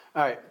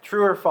All right,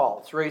 true or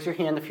false? Raise your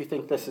hand if you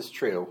think this is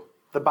true.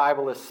 The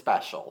Bible is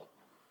special.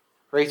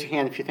 Raise your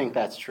hand if you think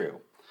that's true.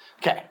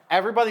 Okay,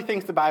 everybody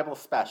thinks the Bible is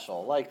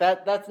special. Like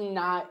that's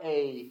not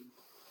a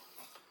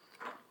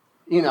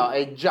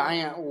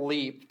giant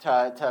leap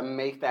to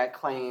make that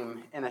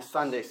claim in a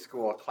Sunday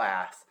school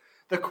class.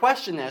 The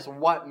question is,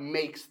 what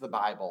makes the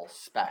Bible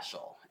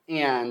special?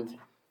 And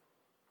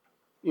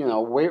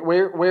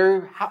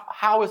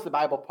how is the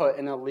Bible put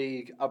in a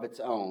league of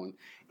its own?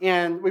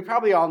 And we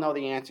probably all know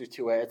the answer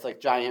to it. It's like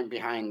giant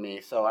behind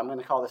me. So I'm going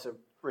to call this a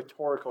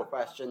rhetorical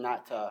question,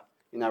 not to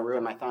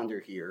ruin my thunder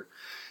here.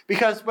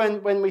 Because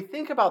when we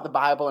think about the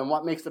Bible and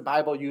what makes the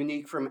Bible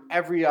unique from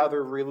every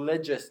other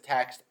religious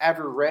text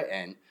ever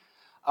written,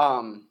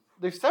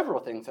 there's several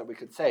things that we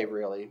could say,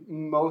 really.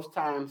 Most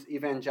times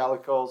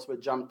evangelicals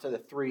would jump to the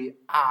 3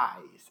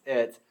 I's.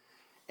 It's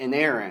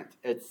inerrant,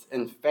 it's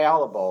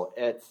infallible,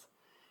 it's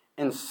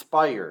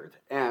inspired.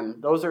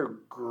 And those are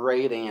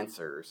great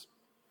answers.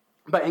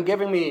 But in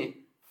giving me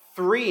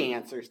 3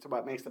 answers to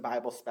what makes the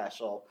Bible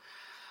special,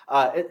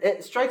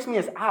 it strikes me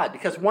as odd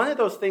because one of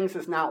those things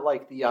is not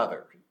like the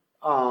other.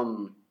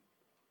 One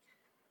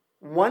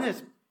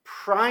is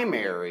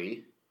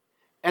primary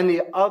and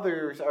the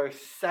others are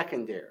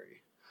secondary.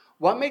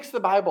 What makes the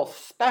Bible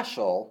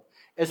special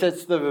is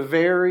it's the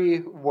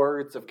very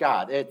words of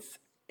God. It's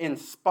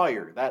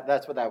inspired.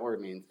 That's what that word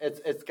means.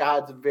 It's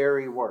God's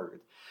very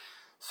word.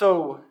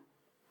 So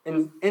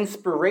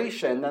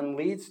inspiration then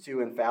leads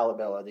to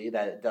infallibility,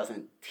 that it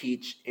doesn't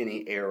teach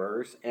any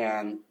errors,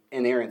 and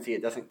inerrancy,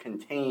 it doesn't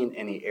contain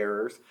any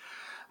errors.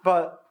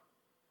 But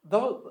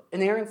though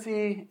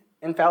inerrancy,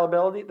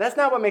 infallibility, that's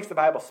not what makes the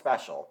Bible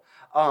special.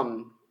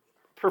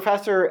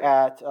 Professor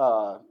at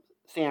not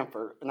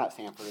Stanford,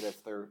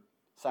 it's their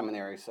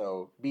seminary,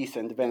 so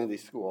Beeson Divinity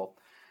School,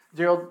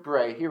 Gerald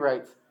Bray, he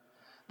writes,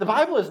 "The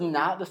Bible is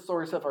not the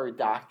source of our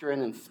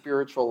doctrine and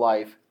spiritual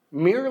life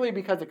merely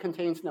because it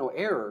contains no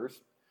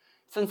errors,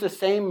 since the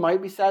same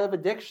might be said of a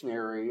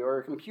dictionary or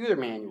a computer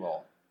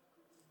manual.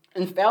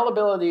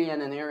 Infallibility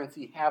and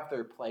inerrancy have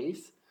their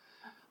place,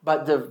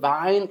 but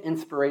divine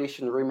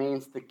inspiration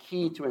remains the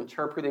key to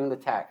interpreting the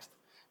text,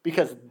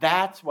 because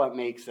that's what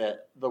makes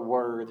it the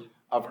Word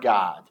of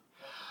God."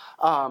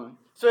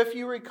 So if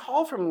you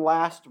recall from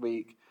last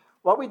week,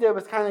 what we did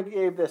was kind of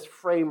gave this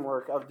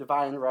framework of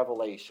divine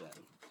revelation.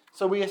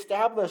 So we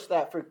established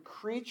that for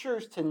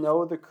creatures to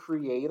know the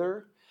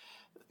Creator,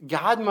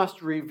 God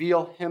must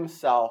reveal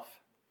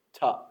himself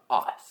to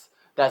us.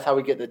 That's how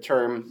we get the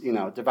term,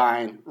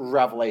 divine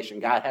revelation.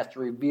 God has to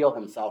reveal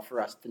himself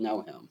for us to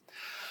know him.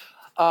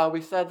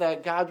 We said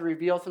that God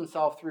reveals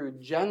himself through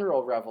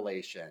general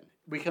revelation.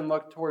 We can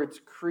look towards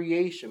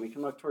creation. We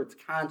can look towards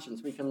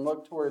conscience. We can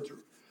look towards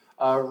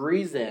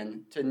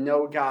reason to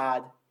know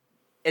God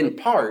in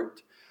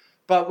part,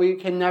 but we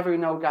can never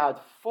know God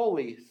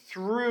fully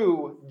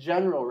through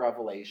general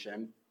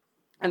revelation.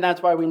 And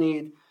that's why we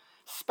need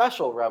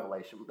special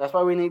revelation. That's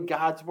why we need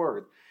God's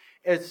word.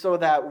 It's so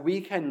that we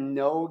can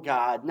know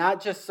God,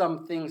 not just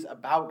some things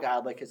about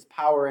God, like his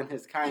power and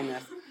his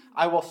kindness.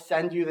 I will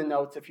send you the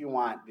notes if you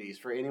want these.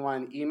 For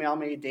anyone, email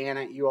me,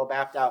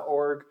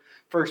 dan@ulbap.org.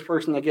 First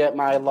person to get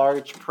my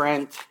large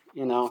print,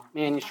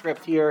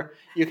 manuscript here,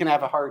 you can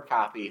have a hard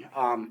copy.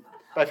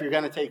 But if you're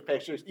going to take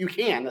pictures, you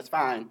can. That's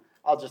fine.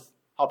 I'll just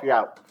help you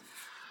out.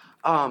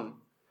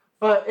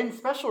 But in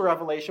special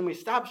revelation, we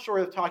stopped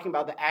short of talking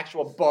about the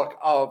actual book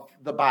of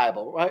the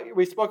Bible. Right?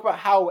 We spoke about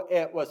how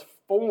it was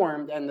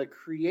formed and the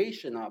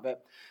creation of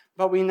it,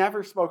 but we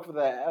never spoke of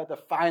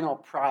the final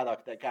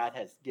product that God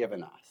has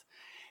given us.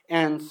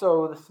 And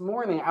so this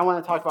morning, I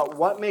want to talk about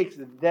what makes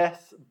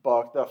this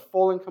book, the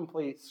full and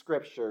complete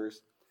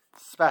Scriptures,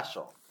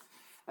 special.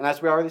 And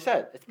as we already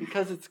said, it's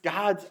because it's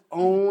God's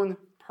own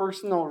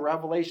personal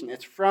revelation.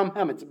 It's from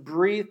him. It's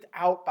breathed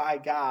out by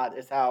God,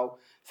 is how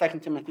 2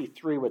 Timothy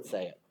 3 would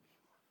say it.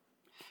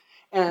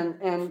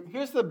 And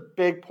here's the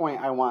big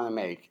point I want to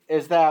make,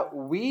 is that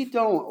we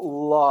don't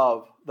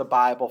love the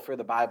Bible for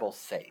the Bible's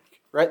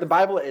sake, right? The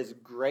Bible is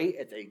great.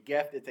 It's a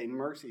gift. It's a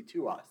mercy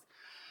to us.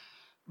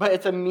 But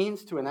it's a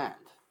means to an end.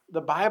 The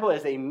Bible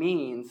is a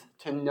means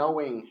to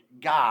knowing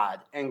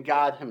God, and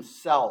God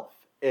himself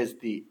is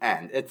the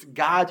end. It's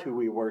God who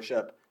we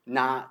worship,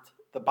 not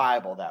the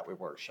Bible that we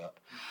worship.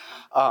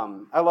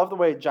 I love the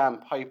way John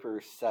Piper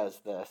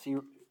says this. He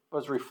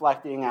was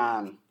reflecting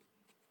on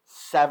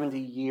 70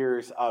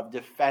 years of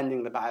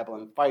defending the Bible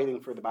and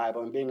fighting for the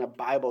Bible and being a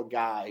Bible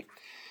guy.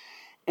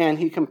 And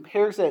he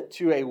compares it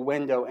to a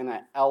window in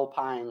an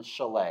alpine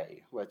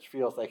chalet, which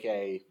feels like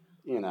a,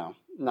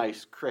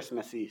 nice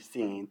Christmassy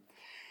scene.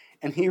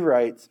 And he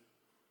writes,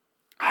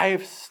 "I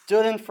have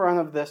stood in front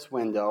of this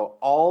window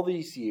all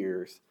these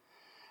years,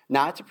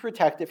 not to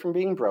protect it from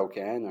being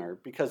broken or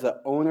because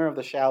the owner of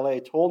the chalet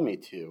told me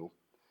to,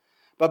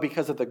 but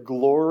because of the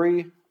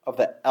glory of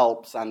the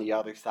Alps on the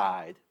other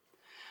side.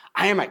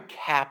 I am a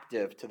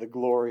captive to the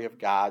glory of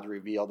God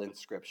revealed in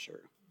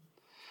Scripture.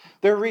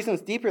 There are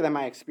reasons deeper than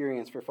my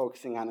experience for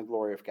focusing on the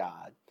glory of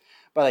God,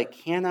 but I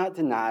cannot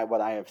deny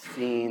what I have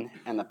seen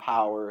and the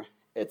power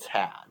it's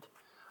had."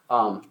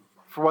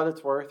 For what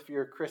it's worth, if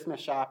you're Christmas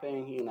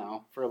shopping,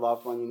 for a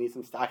loved one, you need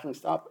some stocking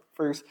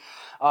stuffers.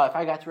 If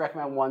I got to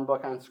recommend one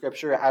book on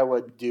Scripture, I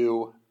would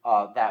do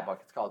that book.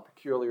 It's called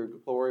Peculiar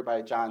Glory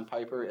by John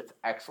Piper. It's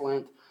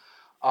excellent.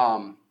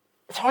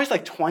 It's always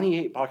like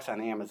 $28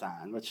 on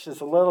Amazon, which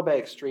is a little bit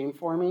extreme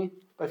for me.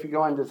 But if you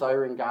go on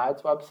Desiring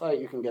God's website,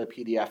 you can get a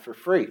PDF for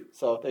free.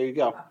 So there you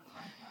go.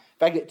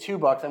 If I get 2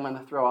 books, I'm going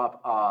to throw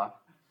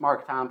up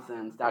Mark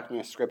Thompson's Doctrine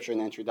of Scripture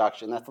and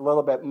Introduction. That's a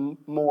little bit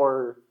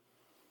more,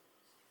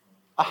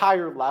 a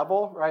higher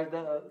level, right?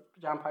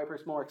 John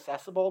Piper's more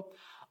accessible,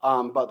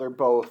 but they're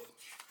both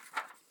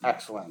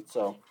excellent.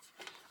 So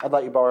I'd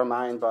let you borrow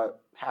mine,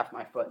 but half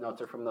my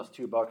footnotes are from those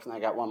 2 books, and I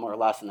got one more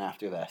lesson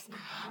after this.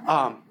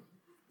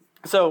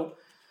 So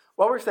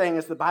what we're saying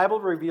is the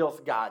Bible reveals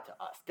God to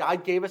us.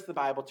 God gave us the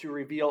Bible to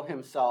reveal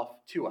himself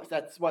to us.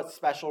 That's what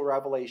special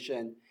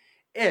revelation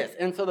is.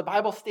 And so the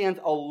Bible stands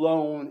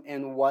alone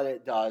in what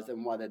it does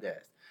and what it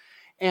is.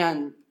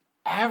 And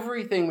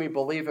everything we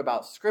believe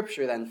about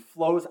Scripture then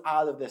flows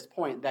out of this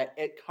point that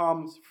it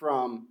comes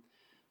from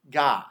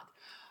God.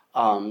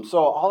 So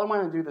all I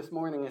want to do this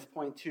morning is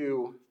point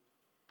to,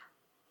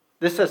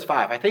 this says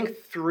 5, I think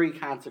 3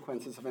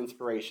 consequences of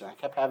inspiration. I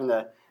kept having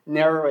to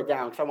narrow it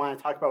down because I want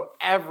to talk about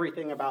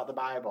everything about the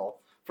Bible.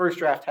 First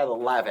draft had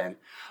 11.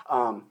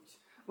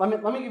 Let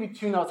me give you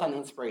 2 notes on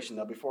inspiration,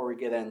 though, before we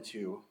get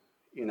into,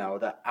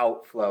 the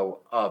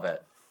outflow of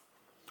it.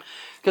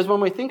 Because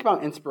when we think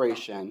about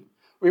inspiration,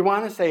 we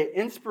want to say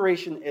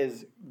inspiration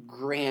is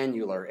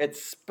granular.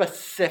 It's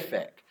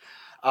specific.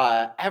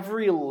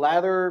 Every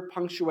letter,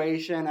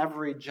 punctuation,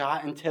 every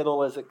jot and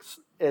tittle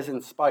is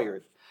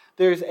inspired.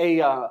 There's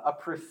a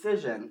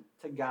precision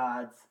to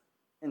God's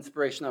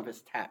inspiration of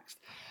his text.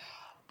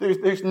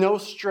 There's no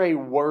stray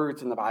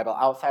words in the Bible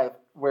outside of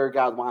where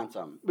God wants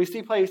them. We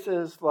see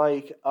places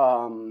like,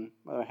 what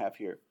do I have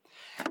here?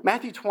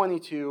 Matthew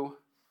 22,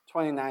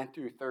 29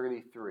 through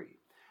 33.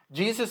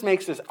 Jesus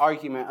makes this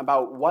argument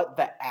about what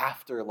the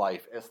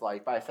afterlife is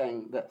like by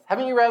saying this.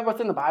 Haven't you read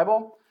what's in the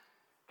Bible?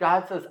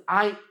 God says,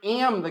 I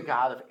am the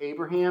God of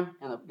Abraham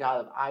and the God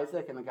of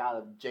Isaac and the God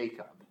of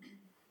Jacob.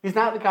 He's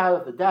not the God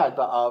of the dead,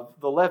 but of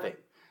the living.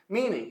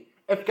 Meaning,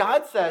 if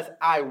God says,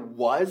 I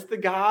was the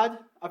God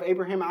of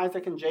Abraham,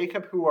 Isaac, and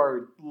Jacob, who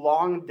are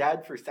long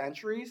dead for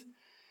centuries,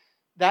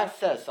 that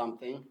says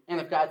something. And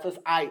if God says,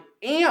 I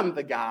am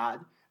the God,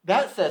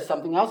 that says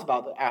something else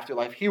about the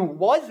afterlife. He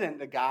wasn't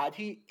the God.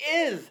 He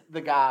is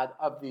the God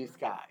of these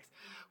guys.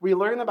 We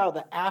learn about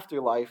the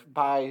afterlife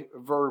by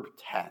verb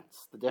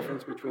tense, the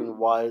difference between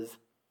was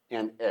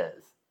and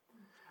is.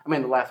 The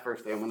last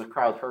verse there, when the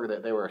crowd heard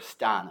it, they were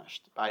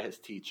astonished by his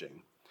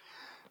teaching.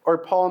 Or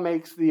Paul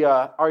makes the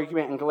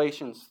argument in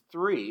Galatians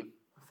 3,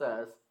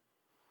 says,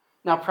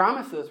 now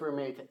promises were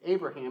made to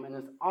Abraham and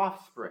his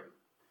offspring.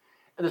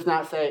 It does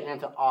not say, and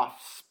to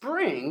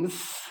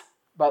offsprings,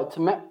 but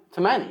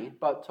to many,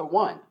 but to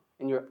one,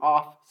 and your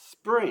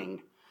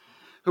offspring,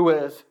 who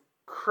is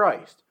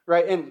Christ.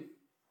 Right? And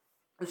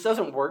this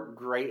doesn't work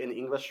great in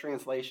English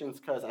translations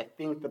because I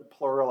think the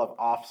plural of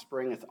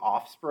offspring is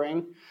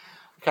offspring,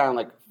 kind of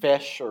like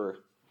fish or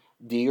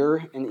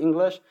deer in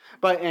English.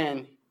 But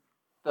in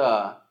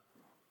the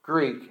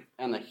Greek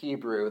and the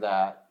Hebrew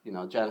that,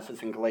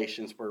 Genesis and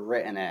Galatians were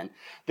written in,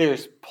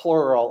 there's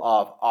plural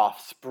of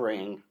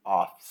offspring,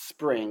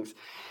 offsprings.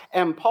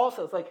 And Paul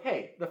says,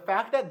 hey, the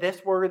fact that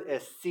this word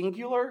is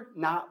singular,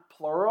 not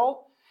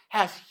plural,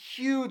 has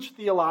huge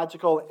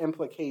theological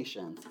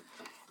implications.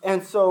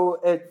 And so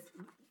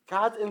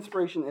God's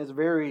inspiration is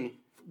very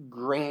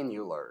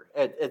granular.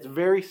 It's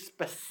very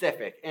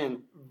specific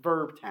in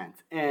verb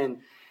tense and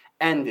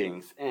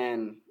endings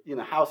and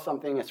how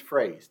something is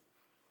phrased.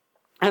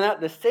 And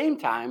at the same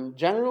time,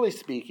 generally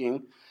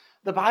speaking,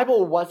 the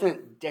Bible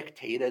wasn't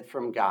dictated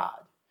from God.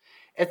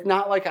 It's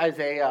not like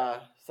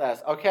Isaiah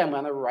says, okay, I'm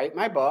going to write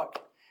my book,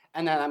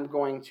 and then I'm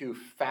going to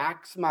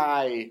fax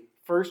my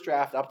first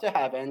draft up to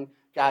heaven.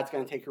 God's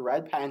going to take a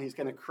red pen. He's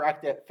going to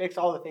correct it, fix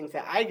all the things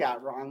that I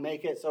got wrong,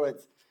 make it so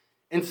it's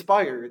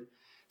inspired,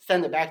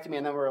 send it back to me,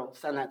 and then we'll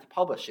send that to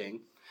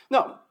publishing.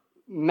 No,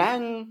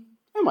 men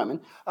and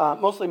women,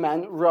 mostly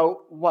men,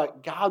 wrote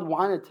what God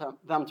wanted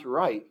them to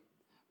write,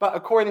 but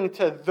according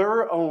to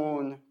their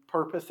own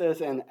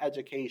purposes and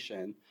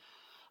education.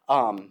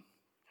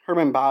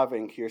 Herman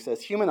Bavinck here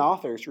says, human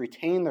authors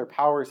retain their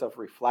powers of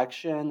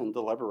reflection and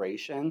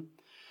deliberation,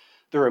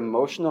 their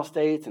emotional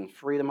states and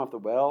freedom of the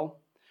will,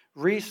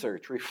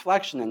 research,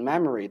 reflection, and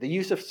memory, the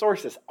use of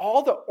sources,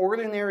 all the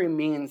ordinary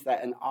means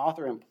that an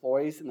author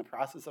employs in the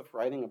process of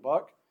writing a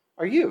book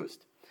are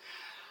used.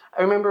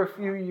 I remember a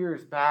few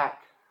years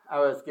back, I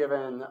was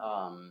given,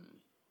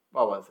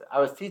 I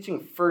was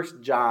teaching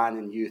 1 John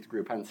in youth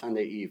group on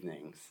Sunday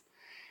evenings.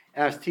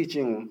 And I was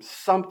teaching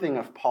something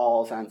of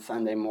Paul's on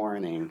Sunday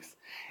mornings.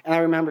 And I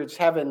remember just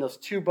having those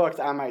 2 books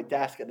on my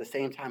desk at the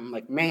same time. I'm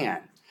like,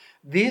 man,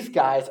 these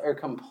guys are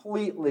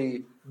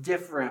completely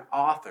different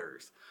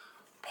authors.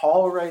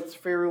 Paul writes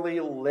fairly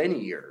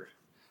linear.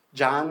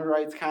 John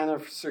writes kind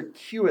of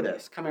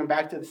circuitous, coming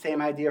back to the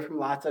same idea from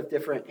lots of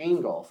different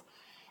angles.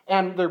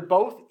 And they're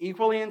both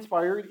equally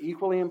inspired,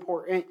 equally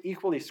important,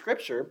 equally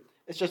scripture.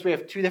 It's just we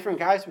have two different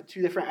guys with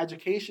two different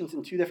educations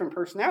and two different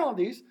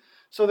personalities,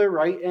 so they're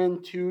right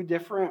in two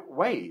different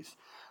ways.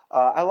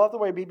 I love the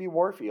way B.B.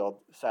 Warfield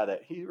said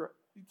it.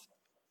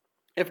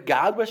 If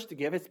God wished to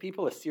give his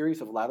people a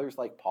series of letters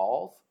like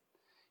Paul's,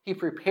 he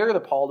prepared a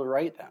Paul to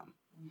write them.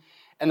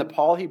 And the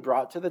Paul he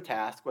brought to the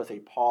task was a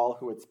Paul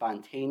who would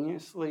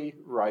spontaneously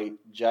write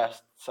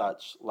just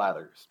such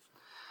letters.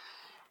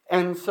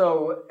 And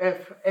so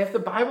if the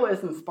Bible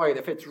is inspired,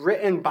 if it's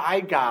written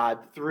by God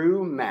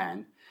through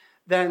men,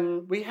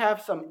 then we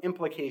have some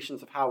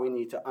implications of how we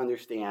need to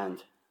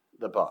understand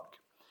the book.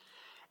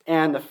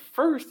 And the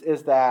first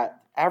is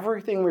that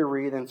everything we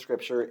read in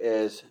Scripture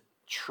is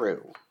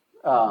true.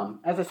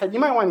 As I said,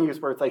 you might want to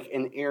use words like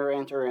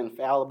inerrant or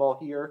infallible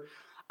here.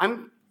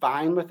 I'm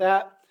fine with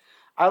that.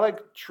 I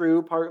like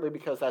true partly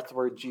because that's the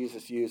word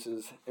Jesus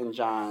uses in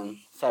John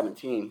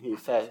 17. He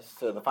says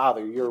to the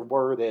Father, your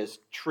word is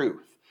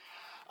truth.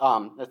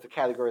 That's the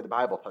category the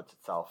Bible puts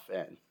itself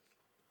in.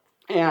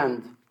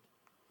 And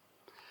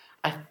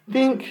I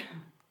think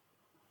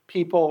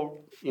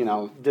people,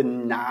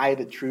 deny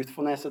the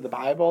truthfulness of the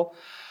Bible.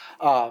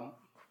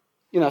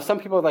 Some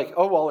people are like,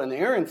 oh, well,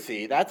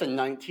 inerrancy, that's a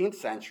 19th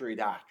century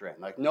doctrine.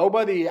 Like,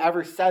 nobody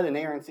ever said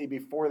inerrancy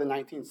before the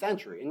 19th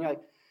century. And you're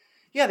like,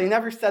 yeah, they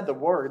never said the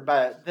word,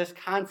 but this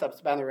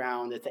concept's been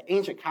around. It's an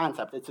ancient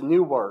concept. It's a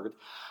new word.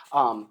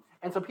 And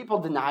so people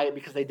deny it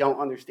because they don't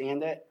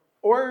understand it.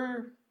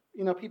 Or,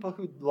 people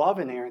who love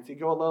inerrancy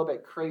go a little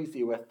bit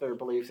crazy with their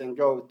beliefs and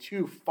go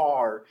too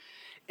far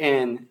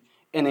in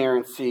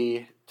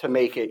inerrancy to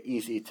make it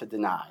easy to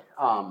deny.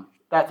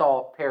 That's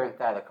all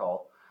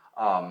parenthetical.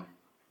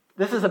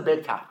 This is a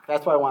big topic.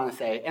 That's what I want to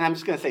say. And I'm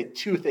just going to say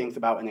two things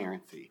about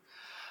inerrancy.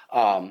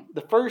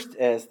 The first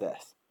is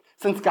this.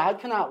 Since God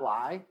cannot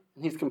lie,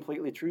 and he's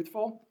completely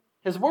truthful,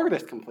 his word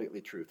is completely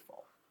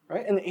truthful.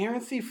 Right? And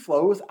inerrancy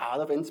flows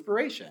out of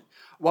inspiration.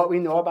 What we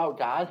know about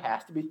God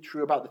has to be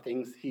true about the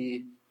things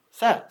he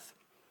says.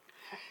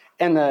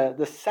 And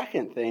the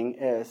second thing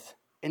is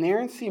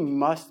inerrancy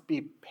must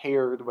be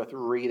paired with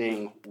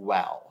reading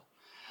well.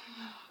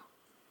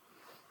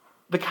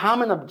 The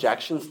common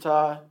objections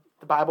to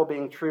the Bible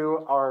being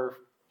true are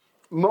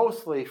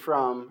mostly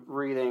from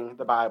reading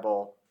the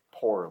Bible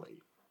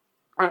poorly.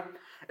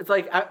 It's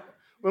like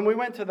when we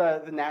went to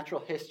the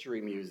Natural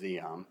History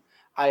Museum,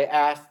 I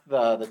asked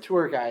the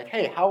tour guide,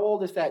 hey, how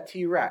old is that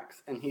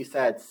T-Rex? And he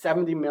said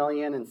 70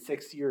 million and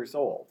 6 years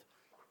old.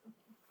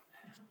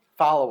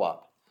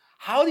 Follow-up.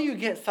 How do you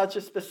get such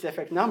a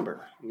specific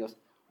number? He goes,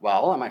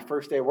 well, on my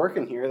first day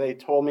working here, they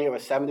told me it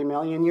was 70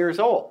 million years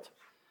old.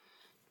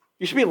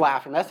 You should be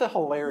laughing. That's a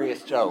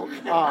hilarious joke.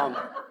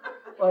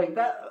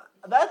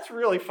 That's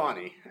really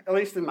funny, at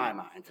least in my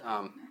mind.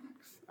 I'm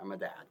a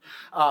dad.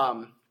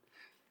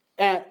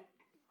 And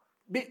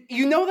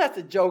that's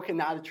a joke and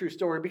not a true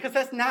story because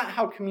that's not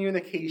how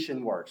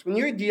communication works. When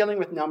you're dealing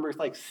with numbers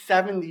like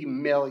 70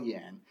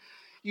 million,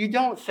 you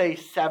don't say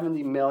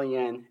 70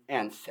 million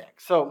and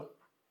 6. So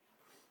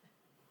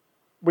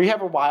we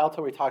have a while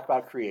till we talk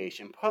about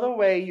creation. Put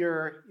away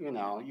your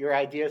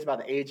ideas about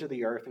the age of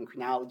the earth and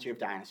chronology of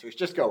dinosaurs.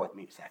 Just go with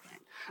me a second.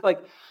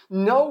 Like,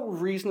 no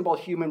reasonable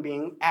human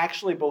being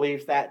actually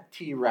believes that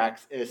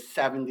T-Rex is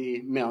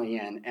 70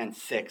 million and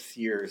 6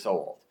 years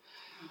old.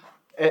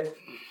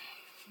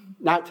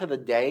 Not to the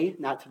day,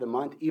 not to the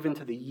month, even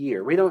to the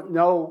year. We don't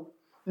know.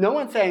 No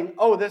one's saying,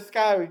 oh, this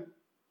guy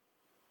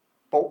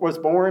was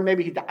born,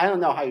 maybe he died. I don't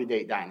know how you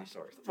date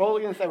dinosaurs. Well, we're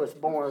going to say was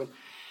born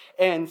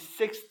in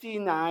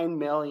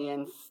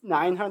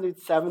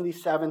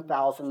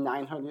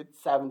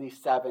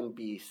 69,977,977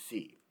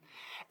 BC.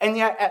 And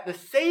yet, at the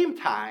same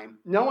time,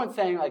 no one's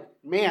saying, like,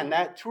 man,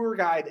 that tour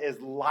guide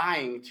is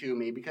lying to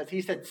me because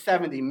he said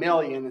 70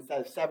 million instead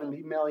of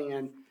 70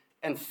 million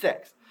and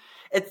 6.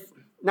 It's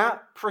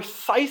not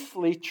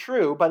precisely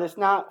true, but it's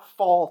not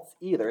false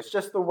either. It's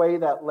just the way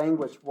that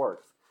language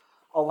works.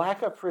 A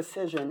lack of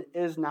precision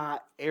is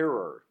not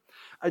error.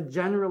 A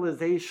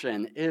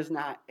generalization is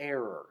not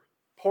error.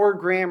 Poor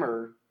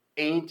grammar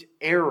ain't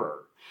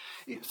error.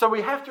 So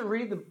we have to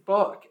read the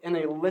book in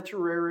a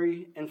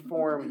literary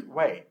informed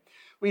way.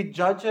 We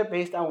judge it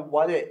based on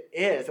what it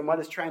is and what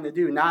it's trying to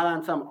do, not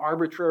on some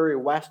arbitrary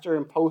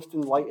Western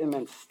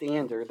post-Enlightenment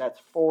standard that's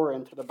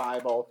foreign to the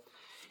Bible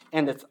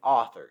and its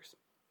authors.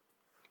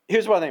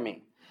 Here's what I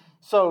mean.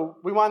 So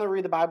we want to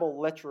read the Bible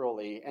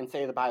literally and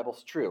say the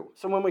Bible's true.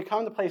 So when we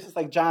come to places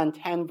like John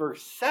 10,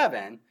 verse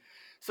 7,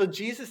 so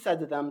Jesus said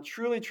to them,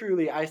 truly,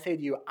 truly, I say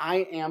to you,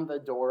 I am the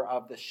door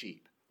of the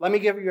sheep. Let me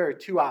give you your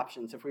two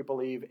options if we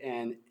believe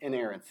in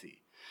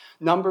inerrancy.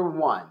 Number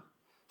one,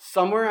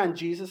 somewhere on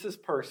Jesus'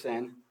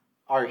 person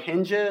are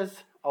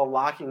hinges, a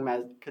locking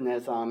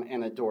mechanism,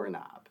 and a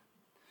doorknob.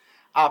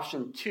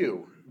 Option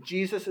two,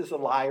 Jesus is a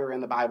liar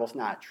and the Bible's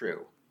not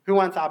true. Who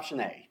wants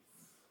option A?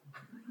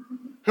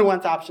 Who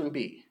wants option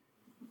B?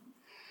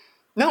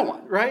 No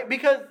one, right?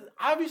 Because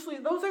obviously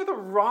those are the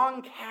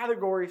wrong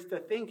categories to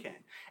think in.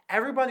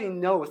 Everybody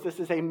knows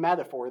this is a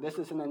metaphor. This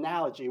is an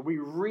analogy. We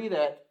read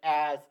it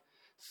as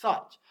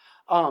such.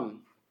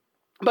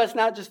 But it's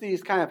not just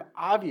these kind of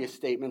obvious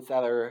statements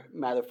that are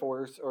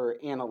metaphors or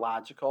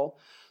analogical.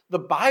 The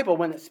Bible,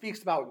 when it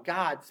speaks about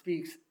God,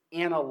 speaks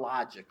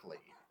analogically.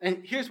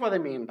 And here's what I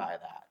mean by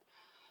that.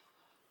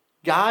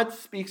 God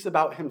speaks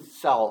about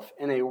himself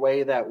in a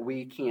way that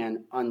we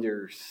can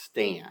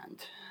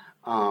understand.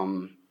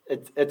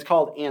 It's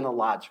called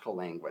analogical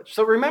language.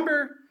 So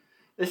remember,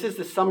 this is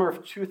the summer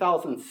of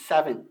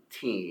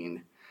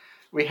 2017.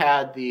 We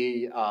had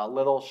the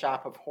Little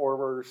Shop of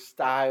Horrors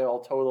style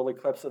total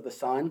eclipse of the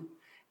sun.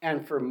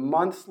 And for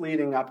months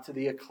leading up to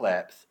the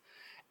eclipse,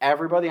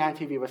 everybody on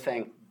TV was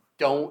saying,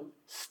 don't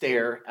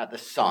stare at the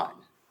sun,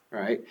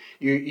 right?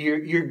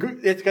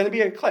 It's going to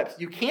be an eclipse.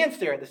 You can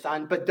stare at the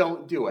sun, but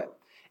don't do it.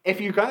 If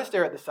you're going to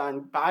stare at the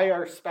sun, buy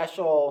our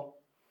special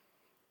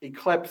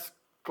eclipse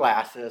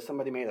glasses.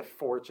 Somebody made a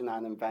fortune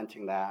on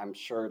inventing that. I'm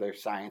sure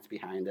there's science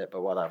behind it,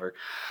 but whatever.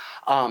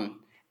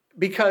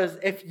 Because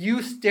if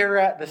you stare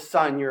at the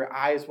sun, your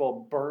eyes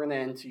will burn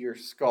into your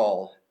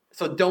skull.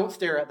 So don't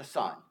stare at the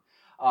sun.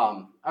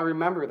 I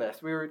remember this.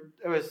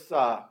 It was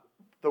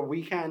the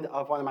weekend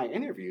of one of my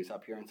interviews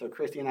up here, and so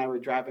Christy and I were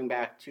driving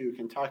back to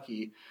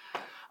Kentucky,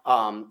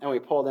 and we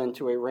pulled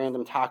into a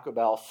random Taco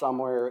Bell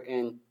somewhere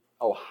in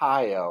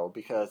Ohio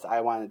because I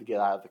wanted to get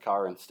out of the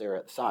car and stare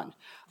at the sun.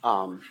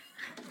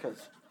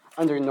 Because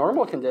under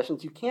normal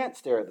conditions, you can't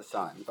stare at the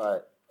sun,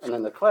 but in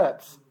an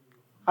eclipse,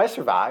 I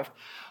survived.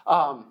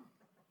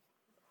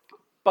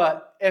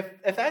 But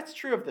if that's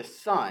true of the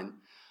sun,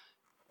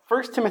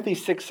 1 Timothy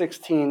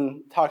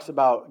 6:16 talks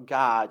about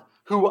God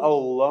who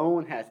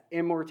alone has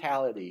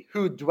immortality,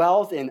 who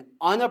dwells in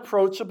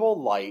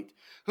unapproachable light,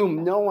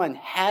 whom no one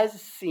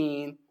has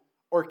seen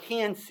or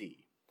can see.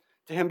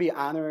 To him be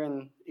honor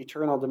and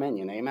eternal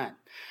dominion. Amen.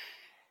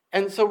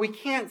 And so we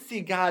can't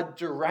see God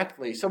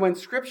directly. So when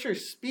Scripture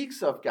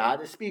speaks of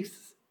God, it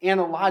speaks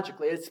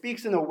analogically. It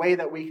speaks in a way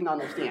that we can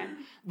understand.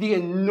 The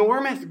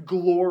enormous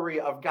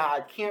glory of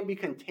God can't be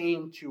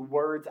contained to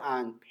words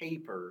on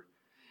paper.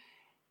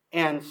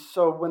 And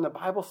so when the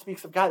Bible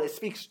speaks of God, it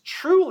speaks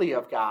truly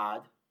of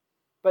God,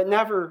 but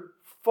never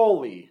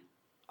fully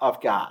of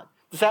God.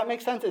 Does that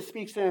make sense? It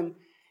speaks in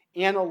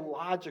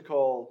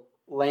analogical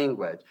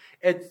language.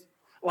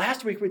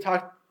 Last week we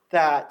talked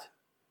that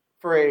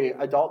for an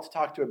adult to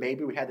talk to a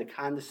baby, we had to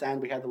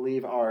condescend. We had to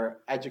leave our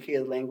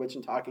educated language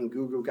and talking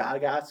goo goo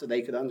gaga so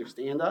they could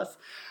understand us.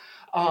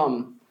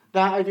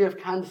 That idea of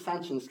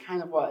condescension is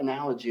kind of what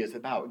analogy is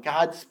about.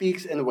 God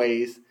speaks in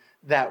ways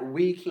that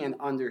we can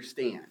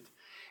understand.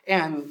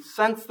 And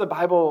since the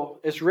Bible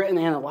is written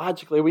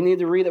analogically, we need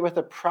to read it with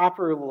the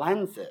proper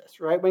lenses,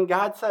 right? When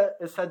God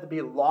is said to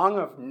be long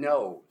of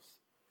nose,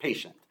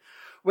 patient,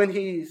 when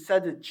he's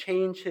said to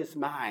change his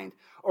mind,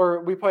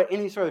 or we put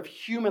any sort of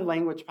human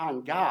language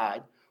upon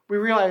God, we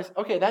realize,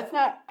 okay, that's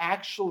not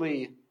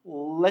actually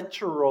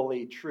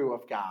literally true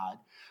of God,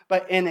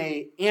 but in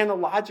an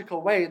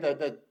analogical way,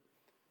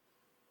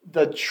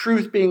 the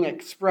truth being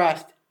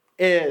expressed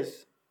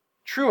is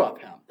true of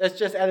him. It's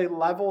just at a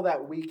level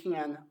that we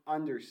can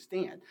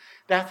understand.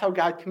 That's how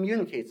God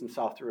communicates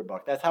himself through a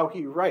book. That's how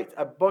he writes,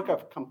 a book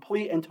of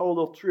complete and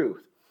total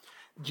truth.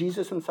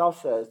 Jesus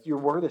himself says, your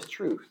word is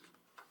truth.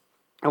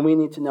 And we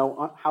need to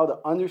know how to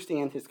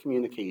understand his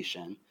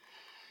communication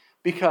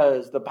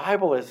because the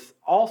Bible is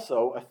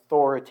also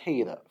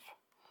authoritative.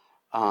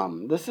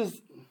 This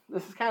is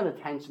kind of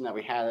the tension that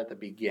we had at the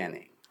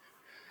beginning.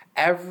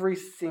 Every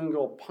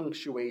single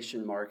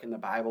punctuation mark in the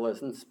Bible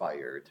is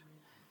inspired.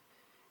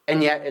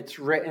 And yet it's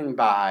written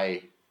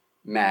by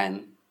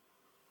men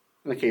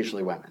and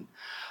occasionally women.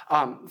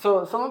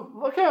 So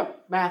look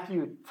at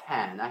Matthew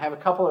 10. I have a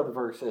couple of the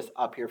verses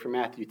up here for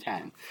Matthew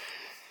 10.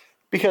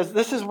 Because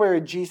this is where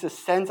Jesus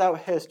sends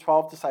out his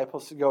 12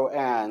 disciples to go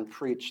and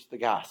preach the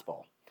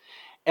gospel.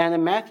 And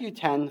in Matthew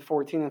 10,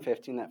 14 and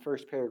 15, that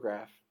first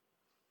paragraph,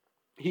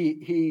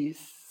 he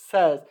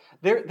says,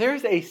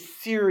 there's a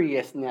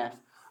seriousness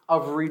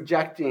of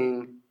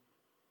rejecting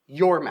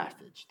your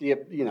message,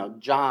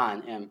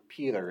 John and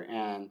Peter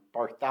and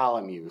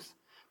Bartholomew's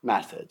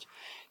message.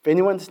 If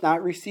anyone does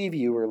not receive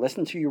you or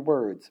listen to your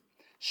words,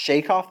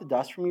 shake off the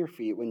dust from your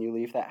feet when you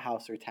leave that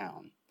house or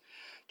town.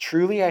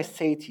 Truly I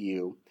say to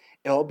you,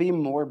 it will be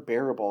more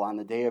bearable on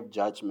the day of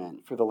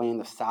judgment for the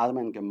land of Sodom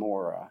and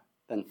Gomorrah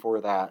than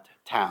for that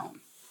town.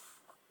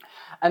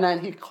 And then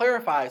he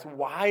clarifies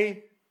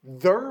why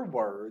their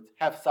words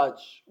have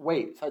such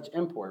weight, such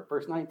import.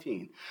 Verse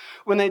 19,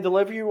 when they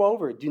deliver you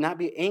over, do not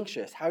be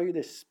anxious how you're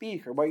to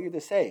speak or what you're to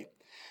say.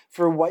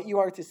 For what you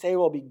are to say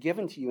will be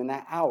given to you in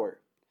that hour.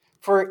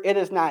 For it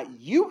is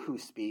not you who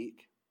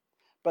speak,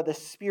 but the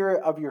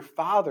Spirit of your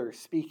Father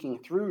speaking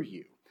through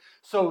you.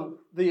 So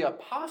the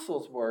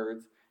apostles'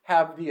 words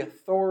have the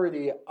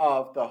authority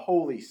of the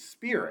Holy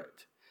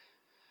Spirit.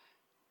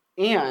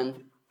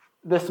 And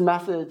this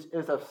message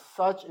is of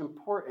such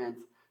importance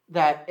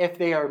that if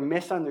they are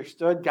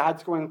misunderstood,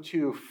 God's going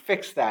to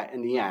fix that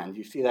in the end.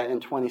 You see that in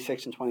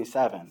 26 and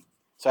 27.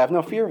 So have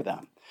no fear of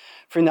them.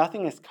 For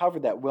nothing is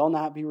covered that will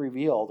not be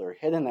revealed, or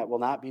hidden that will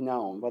not be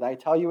known. What I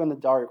tell you in the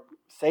dark,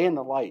 say in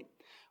the light.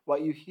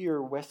 What you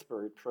hear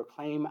whispered,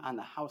 proclaim on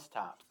the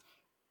housetops.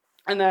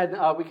 And then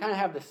we kind of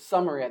have this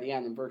summary at the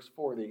end in verse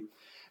 40.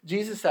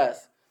 Jesus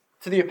says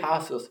to the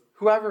apostles,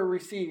 whoever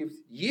receives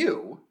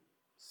you,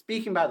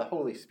 speaking by the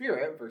Holy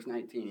Spirit, verse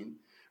 19,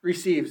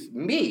 receives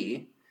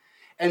me,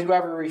 and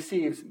whoever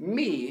receives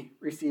me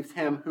receives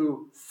him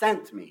who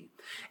sent me.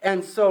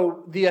 And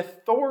so the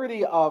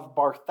authority of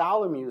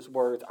Bartholomew's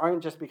words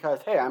aren't just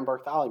because, hey, I'm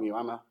Bartholomew,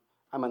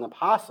 I'm an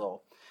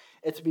apostle.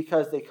 It's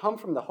because they come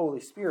from the Holy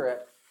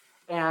Spirit,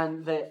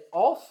 and they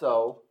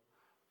also,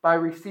 by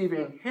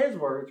receiving his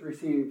words,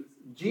 receives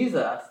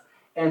Jesus,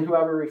 and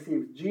whoever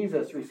receives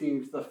Jesus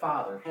receives the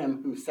Father,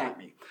 him who sent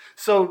me.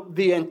 So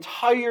the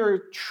entire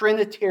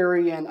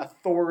Trinitarian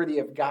authority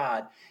of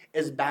God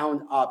is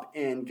bound up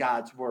in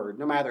God's word,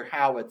 no matter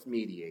how it's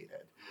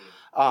mediated.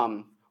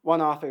 One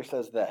author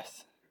says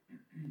this.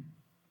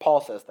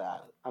 Paul says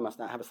that. I must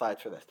not have a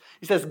slide for this.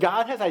 He says,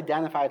 God has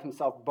identified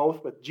himself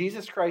both with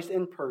Jesus Christ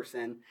in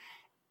person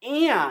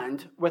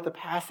and with the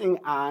passing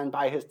on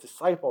by his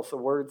disciples the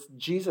words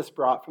Jesus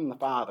brought from the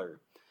Father,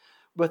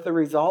 with the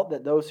result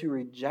that those who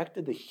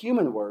rejected the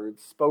human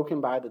words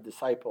spoken by the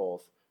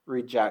disciples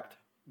reject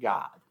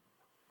God.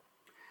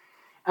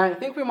 And I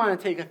think we want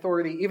to take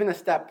authority even a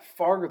step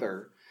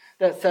farther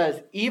that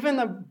says even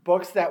the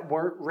books that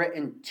weren't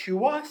written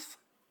to us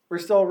were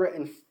still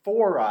written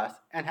for us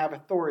and have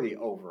authority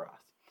over us.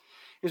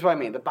 Here's what I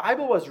mean. The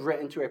Bible was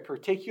written to a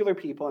particular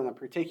people in a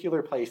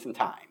particular place and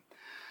time.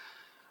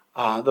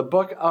 The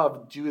book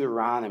of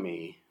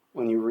Deuteronomy,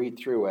 when you read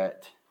through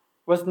it,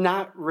 was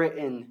not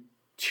written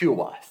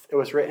to us. It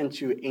was written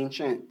to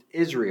ancient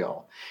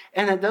Israel.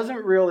 And it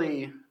doesn't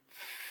really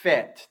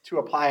fit to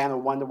apply on a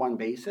one-to-one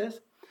basis.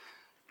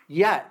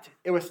 Yet,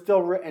 it was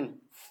still written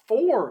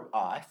for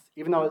us,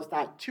 even though it's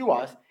not to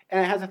us, and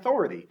it has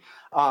authority.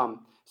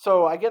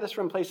 So I get this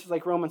from places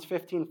like Romans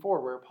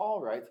 15:4, where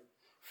Paul writes,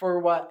 for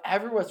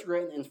whatever was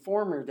written in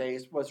former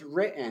days was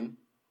written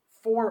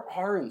for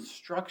our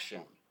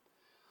instruction,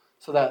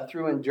 so that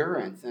through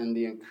endurance and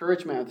the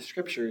encouragement of the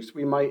Scriptures,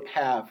 we might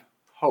have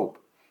hope.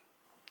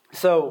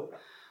 So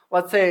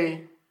let's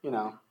say,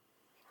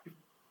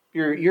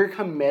 you're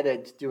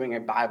committed to doing a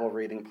Bible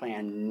reading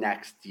plan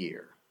next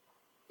year.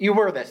 You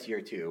were this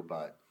year too,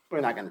 but we're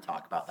not going to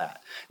talk about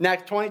that.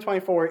 Next,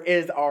 2024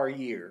 is our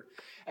year.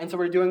 And so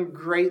we're doing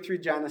great through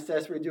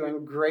Genesis. We're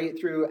doing great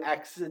through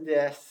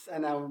Exodus.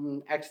 And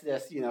then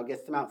Exodus,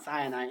 gets to Mount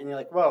Sinai. And you're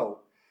like, whoa,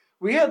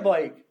 we had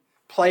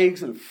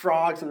plagues and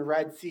frogs and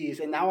Red Seas.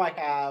 And now I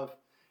have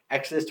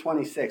Exodus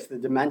 26, the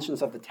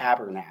dimensions of the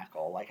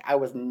tabernacle. I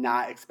was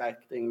not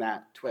expecting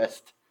that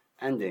twist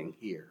ending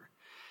here.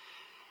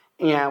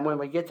 And when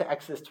we get to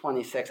Exodus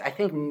 26, I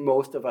think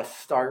most of us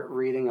start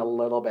reading a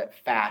little bit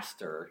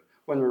faster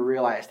when we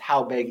realized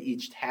how big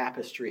each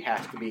tapestry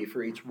has to be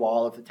for each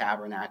wall of the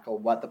tabernacle,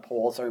 what the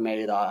poles are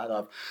made out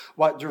of,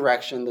 what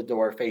direction the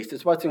door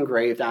faces, what's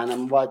engraved on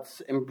them,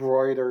 what's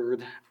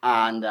embroidered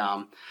on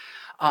them.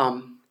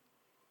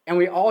 And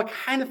we all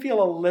kind of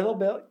feel a little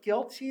bit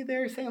guilty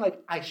there, saying,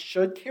 I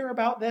should care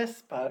about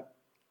this, but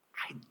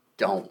I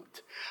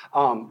don't.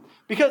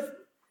 Because,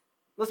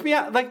 let's be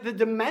honest, the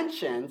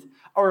dimensions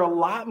are a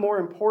lot more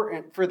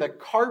important for the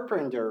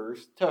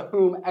carpenters to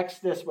whom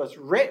Exodus was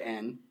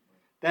written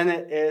than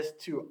it is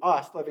to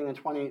us living in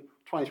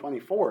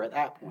 2024 at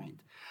that point.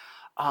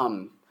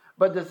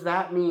 But does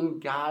that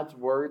mean God's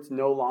words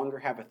no longer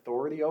have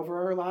authority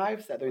over our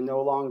lives, that they're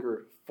no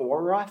longer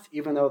for us,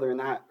 even though they're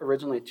not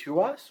originally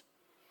to us?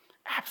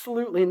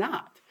 Absolutely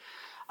not.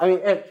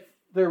 If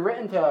they're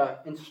written to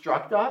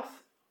instruct us,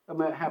 we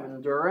might have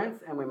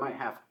endurance and we might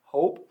have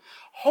hope.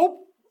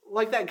 Hope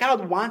like that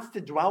God wants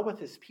to dwell with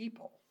his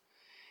people.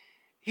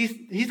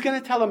 He's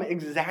going to tell them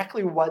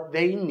exactly what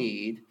they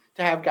need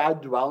to have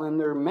God dwell in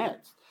their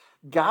midst.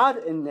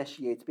 God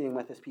initiates being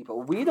with his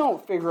people. We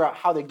don't figure out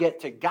how to get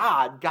to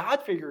God.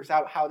 God figures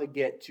out how to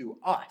get to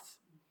us.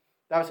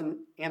 That was an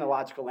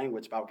analogical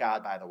language about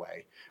God, by the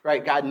way.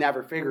 Right? God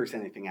never figures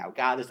anything out.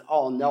 God is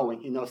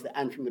all-knowing. He knows the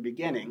end from the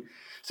beginning.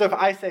 So if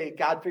I say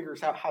God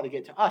figures out how to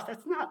get to us,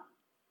 that's not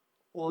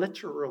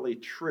literally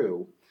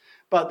true.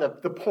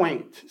 But the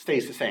point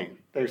stays the same.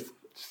 There's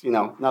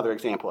another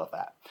example of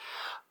that.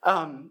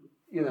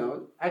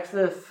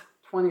 Exodus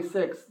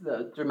 26,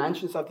 the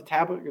dimensions of the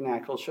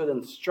tabernacle should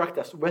instruct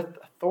us with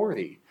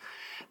authority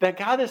that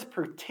God is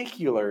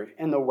particular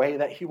in the way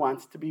that he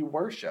wants to be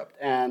worshipped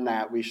and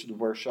that we should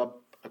worship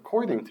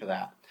according to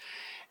that.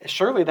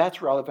 Surely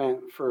that's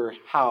relevant for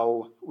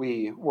how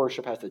we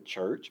worship as a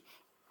church.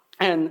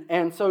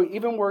 And so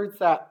even words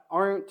that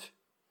aren't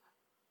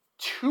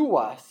to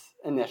us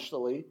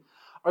initially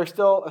are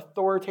still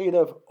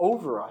authoritative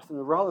over us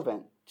and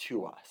relevant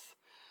to us.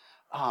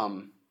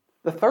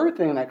 The third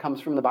thing that comes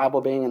from the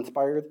Bible being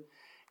inspired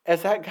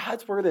is that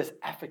God's word is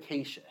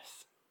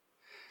efficacious.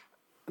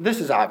 This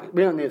is obvious.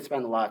 We don't need to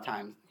spend a lot of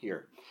time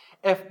here.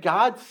 If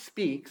God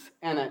speaks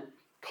and it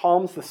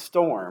calms the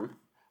storm,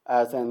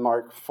 as in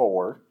Mark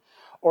 4,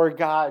 or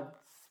God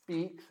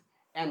speaks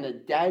and the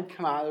dead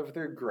come out of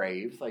their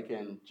graves, like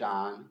in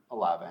John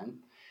 11,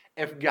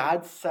 if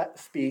God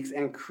speaks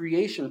and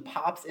creation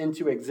pops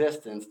into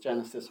existence,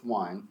 Genesis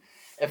 1,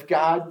 If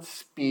God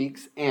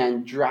speaks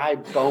and dry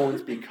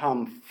bones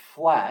become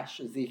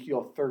flesh,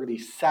 Ezekiel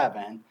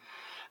 37,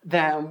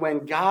 then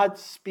when God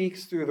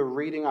speaks through the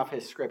reading of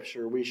his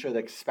scripture, we should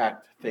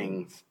expect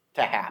things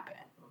to happen.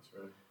 That's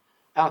right.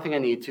 I don't think I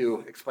need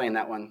to explain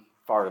that one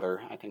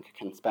farther. I think I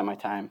can spend my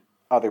time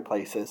other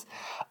places.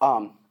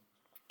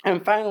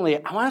 And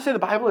finally, I want to say the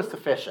Bible is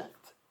sufficient.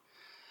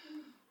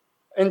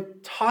 In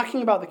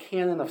talking about the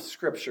canon of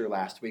Scripture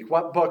last week,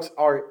 what books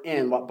are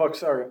in, what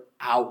books are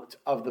out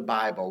of the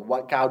Bible,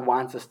 what God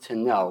wants us to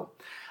know,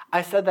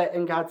 I said that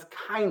in God's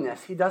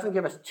kindness, he doesn't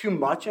give us too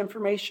much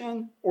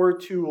information or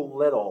too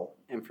little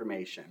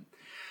information.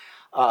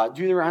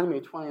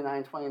 Deuteronomy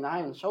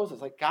 29:29 shows us,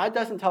 like, God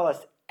doesn't tell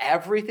us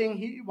everything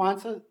he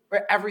wants us,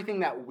 or everything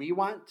that we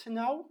want to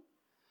know,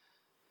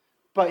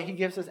 but he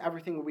gives us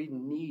everything we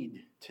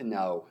need to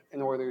know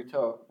in order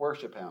to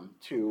worship him,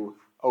 to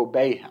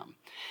obey him.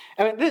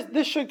 I mean,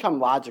 this should come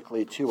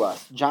logically to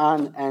us.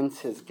 John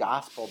ends his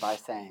gospel by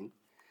saying,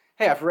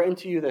 hey, I've written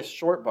to you this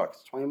short book,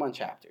 it's 21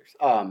 chapters.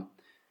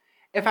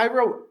 If I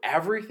wrote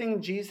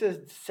everything Jesus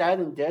said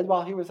and did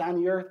while he was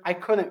on the earth, I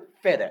couldn't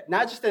fit it.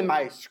 Not just in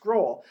my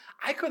scroll,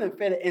 I couldn't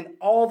fit it in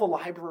all the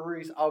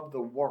libraries of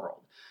the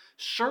world.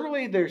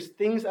 Surely there's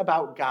things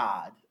about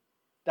God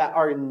that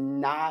are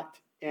not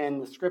in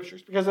the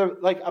scriptures. Because of,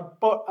 like, a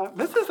book,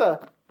 this is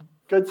a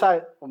good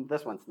size, well,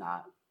 this one's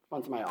not.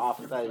 One's in my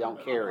office that I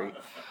don't carry,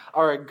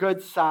 or a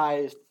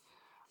good-sized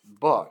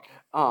book.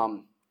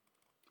 And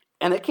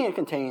it can't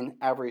contain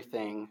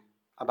everything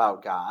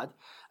about God.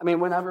 I mean,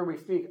 whenever we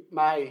speak,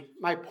 my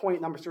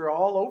point numbers are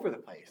all over the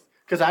place.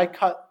 Because I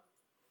cut,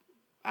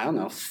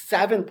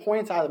 7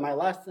 points out of my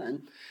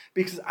lesson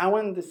because I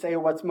wanted to say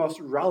what's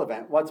most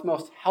relevant, what's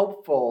most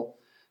helpful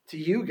to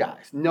you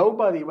guys.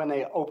 Nobody, when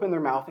they open their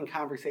mouth in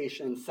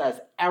conversation,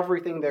 says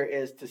everything there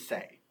is to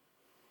say.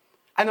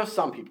 I know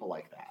some people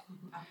like that.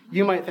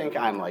 You might think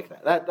I'm like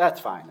that. That's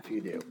fine if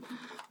you do.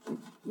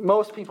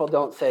 Most people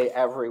don't say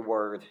every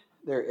word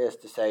there is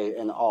to say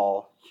in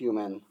all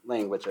human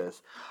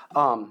languages.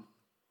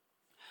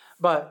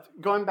 But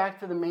going back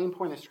to the main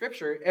point of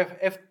Scripture,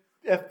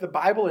 if the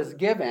Bible is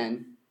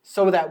given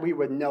so that we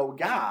would know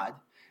God,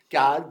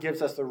 God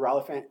gives us the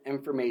relevant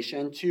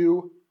information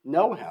to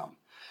know him.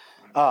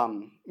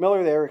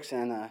 Millard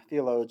Erickson, a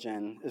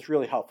theologian, is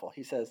really helpful.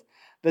 He says,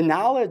 the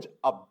knowledge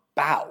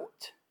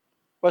about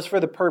was for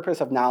the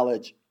purpose of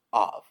knowledge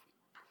of.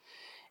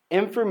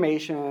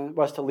 Information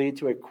was to lead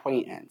to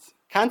acquaintance.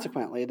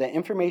 Consequently, the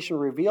information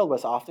revealed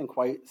was often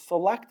quite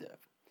selective.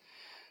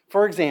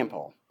 For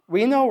example,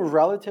 we know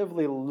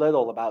relatively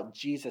little about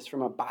Jesus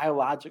from a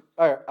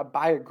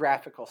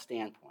biographical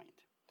standpoint.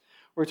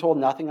 We're told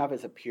nothing of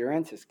his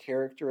appearance, his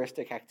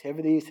characteristic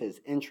activities,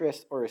 his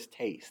interests, or his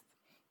tastes.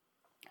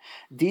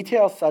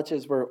 Details such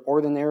as were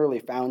ordinarily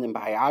found in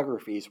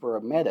biographies were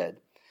omitted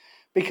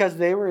because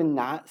they were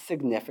not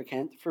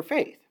significant for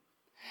faith.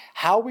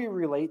 How we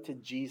relate to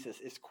Jesus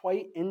is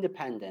quite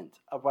independent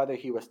of whether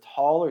he was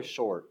tall or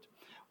short,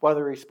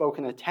 whether he spoke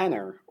in a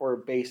tenor or a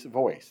bass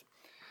voice.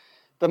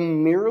 The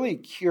merely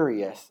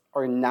curious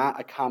are not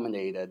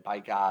accommodated by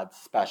God's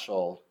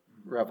special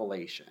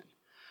revelation.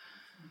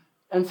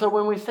 And so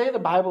when we say the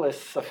Bible is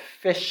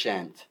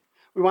sufficient,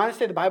 we want to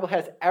say the Bible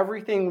has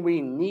everything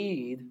we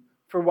need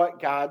for what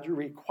God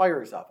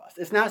requires of us.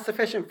 It's not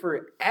sufficient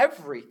for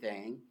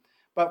everything,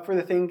 but for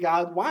the thing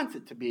God wants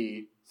it to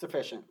be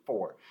sufficient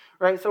for.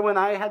 Right? So when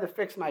I had to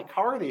fix my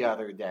car the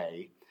other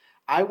day,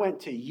 I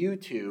went to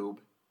YouTube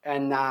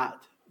and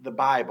not the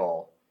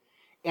Bible,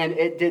 and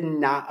it did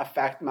not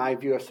affect my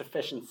view of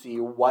sufficiency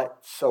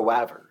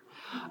whatsoever.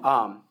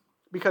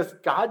 Because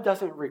God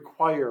doesn't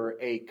require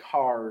a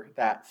car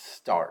that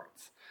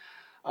starts.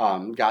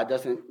 God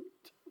doesn't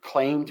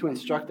claim to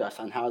instruct us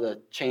on how to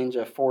change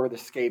a Ford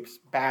Escape's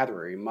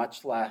battery,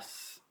 much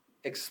less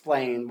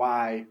explain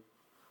why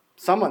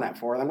someone at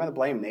Ford, I'm going to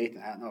blame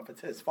Nathan, I don't know if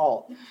it's his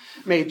fault,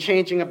 made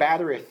changing a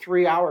battery a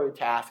 3-hour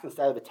task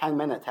instead of a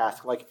 10-minute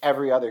task like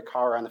every other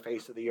car on the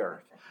face of the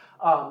earth.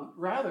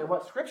 Rather,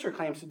 what Scripture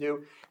claims to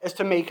do is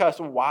to make us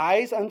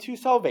wise unto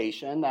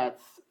salvation.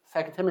 That's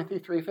 2 Timothy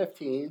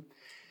 3:15.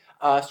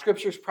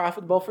 Scripture is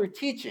profitable for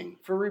teaching,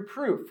 for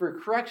reproof,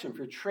 for correction,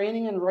 for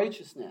training in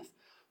righteousness,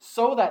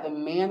 so that the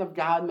man of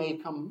God may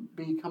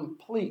be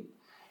complete,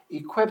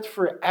 equipped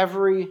for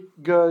every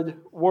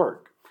good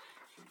work.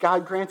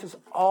 God grants us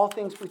all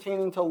things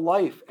pertaining to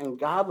life and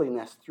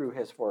godliness through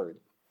his word.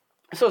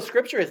 So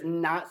Scripture is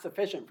not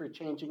sufficient for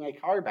changing a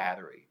car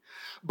battery,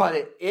 but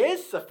it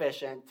is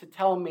sufficient to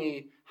tell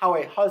me how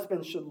a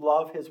husband should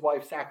love his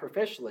wife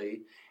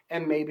sacrificially,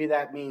 and maybe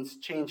that means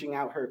changing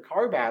out her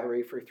car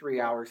battery for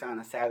 3 hours on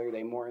a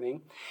Saturday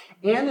morning.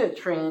 And it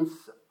trains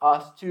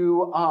us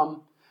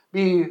to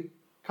be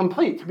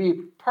complete, to be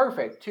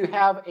perfect, to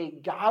have a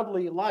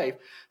godly life,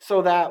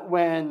 so that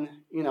when,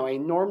 a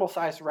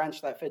normal-sized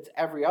wrench that fits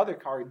every other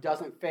car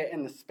doesn't fit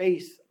in the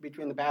space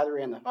between the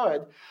battery and the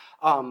hood,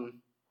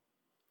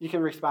 you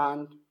can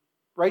respond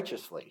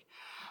righteously.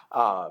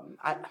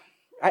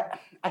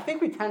 I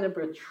think we tend to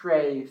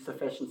portray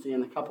sufficiency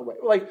in a couple ways.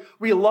 Like,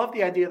 we love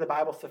the idea of the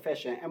Bible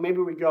sufficient, and maybe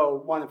we go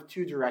one of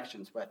two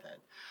directions with it.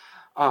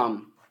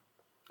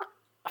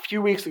 A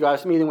few weeks ago, I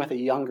was meeting with a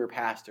younger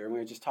pastor, and we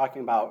were just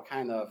talking about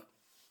kind of,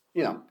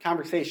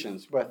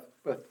 conversations with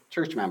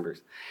church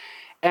members.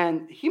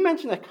 And he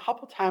mentioned a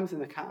couple times in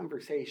the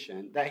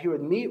conversation that he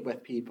would meet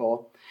with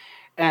people,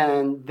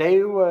 and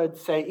they would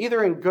say,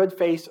 either in good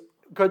faith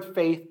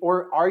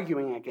or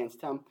arguing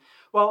against him,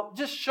 well,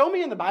 just show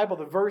me in the Bible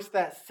the verse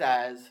that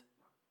says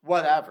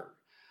whatever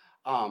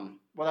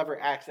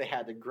axe they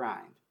had to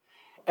grind.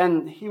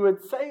 And he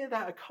would say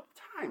that a couple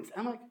times.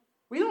 I'm like,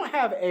 we don't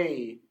have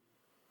a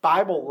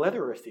Bible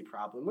literacy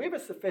problem. We have a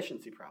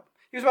sufficiency problem.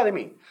 Here's what I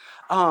mean.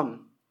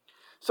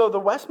 So the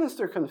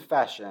Westminster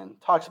Confession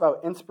talks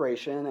about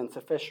inspiration and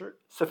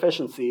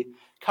sufficiency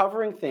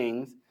covering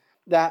things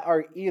that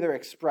are either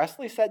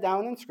expressly set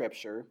down in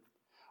Scripture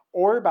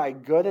or by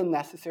good and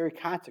necessary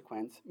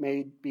consequence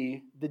may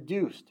be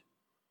deduced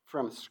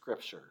from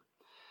Scripture.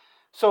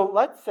 So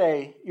let's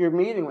say you're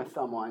meeting with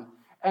someone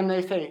and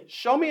they say,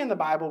 show me in the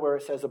Bible where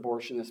it says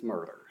abortion is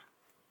murder.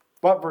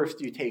 What verse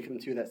do you take them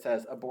to that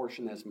says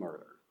abortion is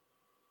murder?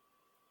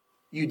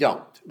 You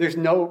don't. There's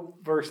no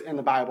verse in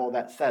the Bible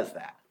that says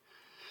that.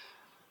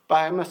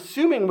 But I'm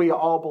assuming we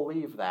all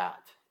believe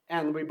that,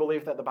 and we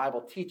believe that the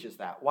Bible teaches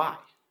that. Why?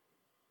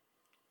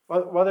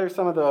 What are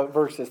some of the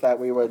verses that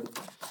we would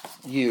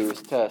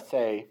use to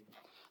say,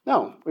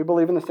 no, we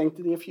believe in the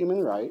sanctity of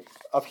human life,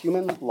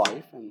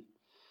 and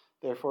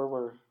therefore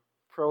we're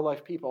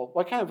pro-life people?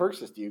 What kind of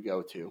verses do you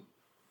go to?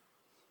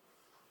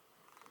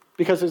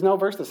 Because there's no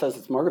verse that says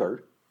it's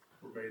murder.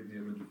 We're made in the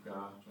image of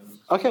God. Genesis.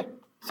 Okay,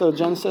 so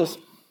Genesis.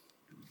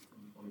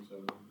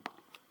 27.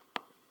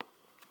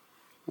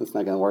 It's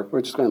not going to work.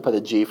 We're just going to put a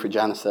G for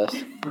Genesis.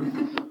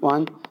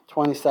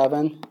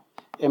 1:27,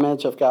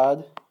 image of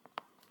God.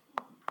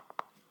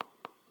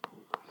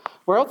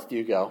 Where else do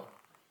you go?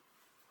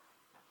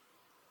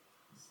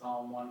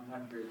 Psalm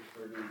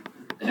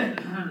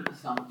 130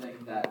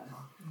 something that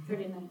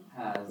 39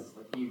 has,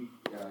 like, you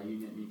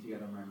knit me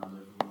together, my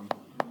mother's womb.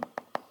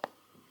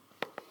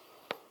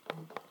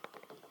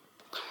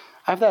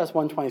 I have that as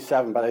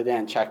 127, but I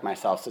didn't check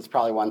myself, so it's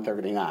probably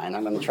 139.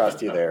 I'm going to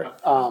trust you there.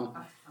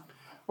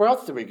 Where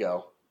else do we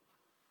go?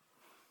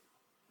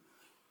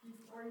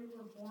 Before you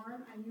were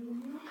born, I knew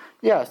you.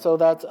 Yeah, so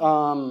that's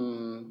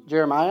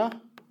Jeremiah.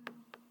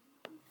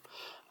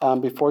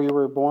 Before you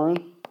were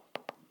born.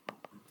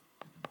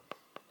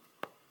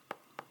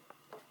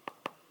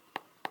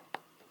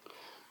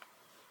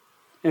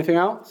 Anything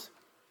else?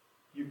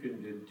 You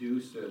can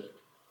deduce it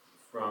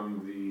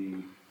from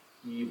the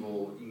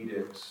evil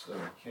edicts of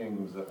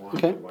kings that want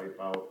to wipe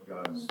out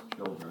God's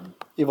children.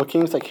 Evil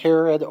kings like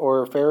Herod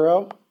or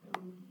Pharaoh.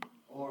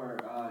 Or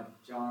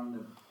John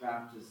the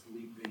Baptist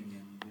leaping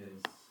in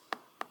his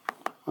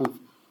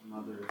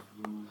mother's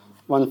womb.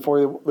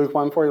 Luke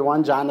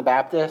 1:41, John the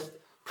Baptist,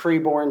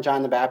 preborn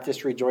John the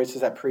Baptist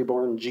rejoices at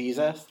preborn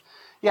Jesus.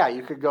 Yeah,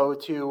 you could go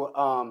to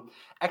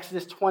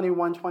Exodus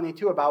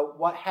 21:22 about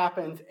what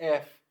happens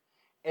if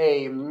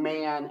a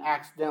man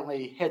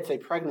accidentally hits a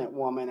pregnant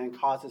woman and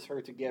causes her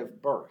to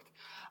give birth.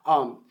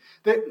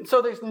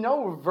 So there's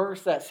no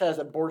verse that says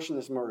abortion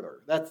is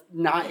murder. That's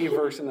not a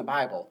verse in the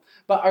Bible.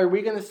 But are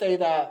we going to say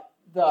that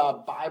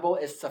the Bible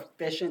is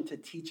sufficient to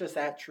teach us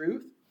that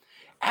truth?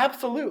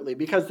 Absolutely,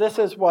 because this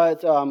is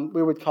what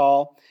we would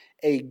call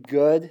a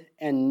good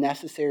and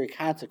necessary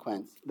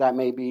consequence that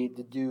may be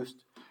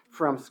deduced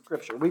from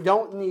Scripture. We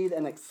don't need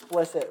an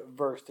explicit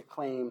verse to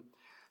claim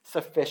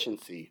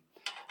sufficiency.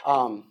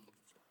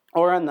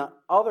 Or on the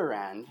other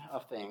end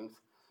of things,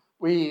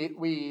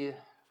 we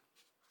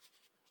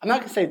I'm not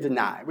going to say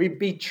deny. We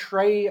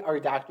betray our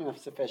doctrine of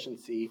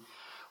sufficiency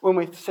when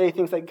we say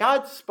things like,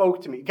 God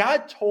spoke to me.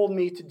 God told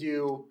me to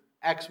do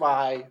X,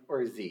 Y,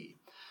 or Z.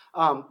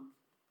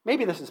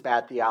 Maybe this is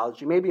bad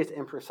theology. Maybe it's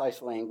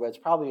imprecise language.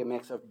 Probably a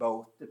mix of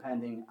both,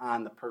 depending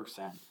on the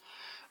person.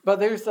 But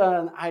there's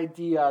an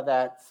idea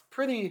that's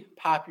pretty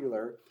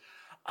popular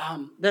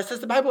that says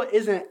the Bible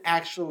isn't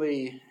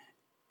actually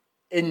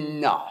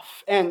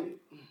enough. And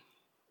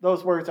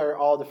those words are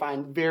all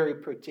defined very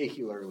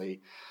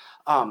particularly.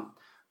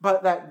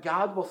 But that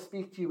God will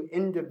speak to you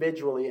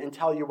individually and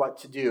tell you what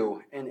to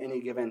do in any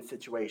given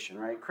situation,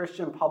 right?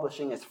 Christian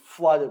publishing is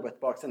flooded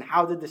with books on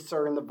how to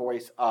discern the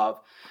voice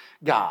of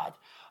God.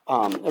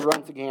 It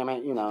runs the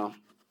gamut, you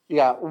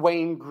got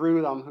Wayne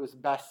Grudem, who's a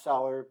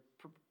bestseller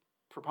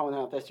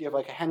proponent of this. You have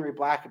like a Henry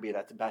Blackaby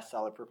that's a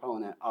bestseller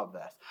proponent of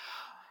this.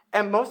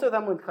 And most of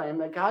them would claim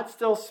that God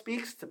still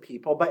speaks to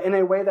people, but in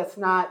a way that's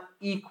not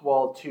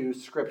equal to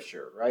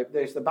Scripture, right?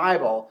 There's the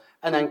Bible,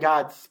 and then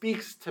God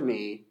speaks to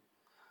me,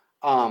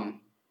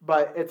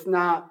 but it's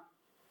not.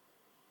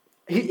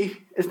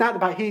 It's not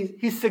about.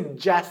 He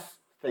suggests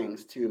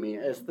things to me.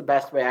 Is the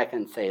best way I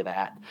can say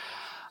that.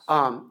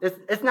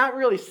 It's not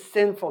really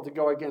sinful to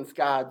go against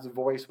God's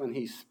voice when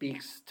He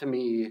speaks to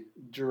me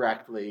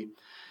directly,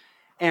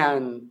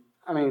 and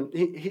I mean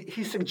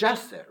He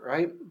suggests it,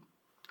 right?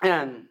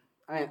 And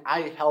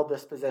I held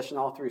this position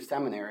all through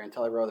seminary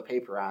until I wrote a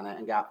paper on it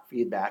and got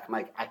feedback. I'm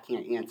like, I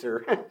can't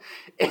answer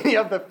any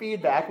of the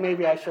feedback.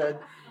 Maybe I should.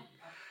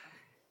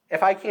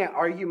 If I can't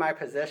argue my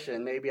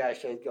position, maybe I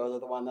should go to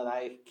the one that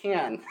I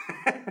can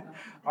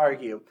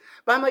argue.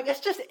 But I'm like, it's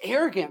just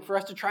arrogant for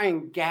us to try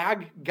and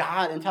gag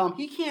God and tell him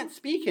he can't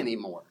speak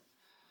anymore.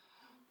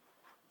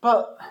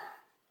 But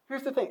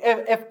here's the thing.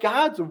 If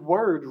God's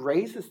word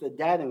raises the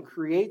dead and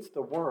creates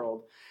the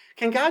world,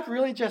 can God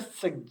really just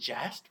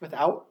suggest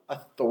without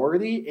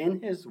authority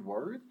in his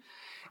word?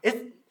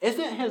 Isn't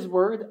his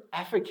word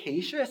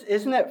efficacious?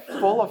 Isn't it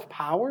full of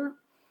power?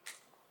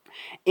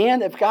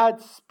 And if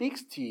God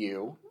speaks to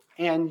you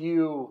and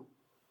you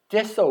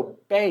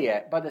disobey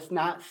it, but it's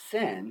not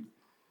sin,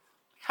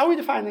 how are we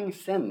defining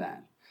sin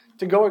then?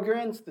 To go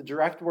against the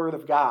direct word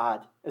of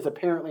God is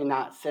apparently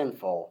not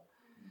sinful.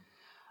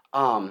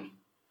 And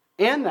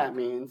that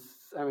means,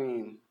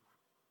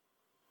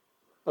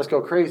 let's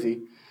go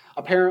crazy.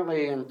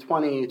 Apparently in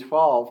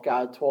 2012,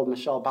 God told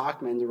Michelle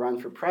Bachmann to run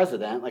for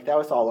president. Like that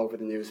was all over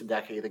the news a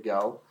decade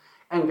ago.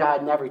 And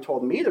God never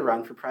told me to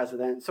run for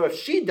president. So if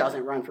she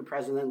doesn't run for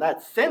president,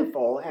 that's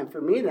sinful. And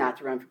for me not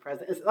to run for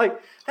president, it's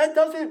like, that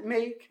doesn't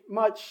make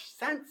much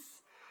sense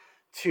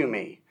to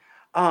me.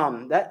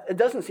 That it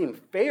doesn't seem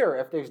fair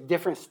if there's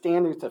different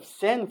standards of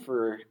sin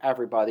for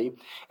everybody.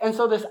 And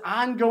so this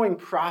ongoing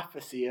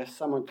prophecy, as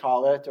some would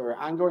call it, or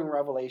ongoing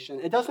revelation,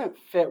 it doesn't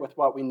fit with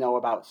what we know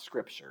about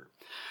Scripture.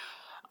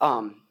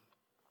 And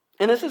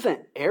this isn't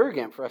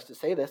arrogant for us to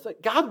say this.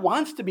 Like, God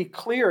wants to be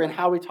clear in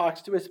how he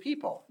talks to his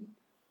people.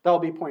 That'll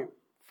be point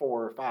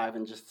 4 or 5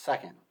 in just a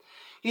second.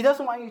 He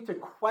doesn't want you to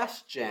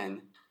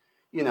question,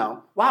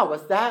 wow,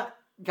 was that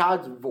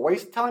God's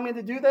voice telling me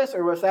to do this?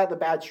 Or was that the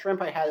bad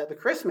shrimp I had at the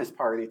Christmas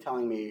party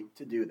telling me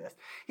to do this?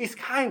 He's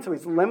kind, so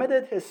he's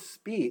limited his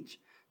speech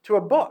to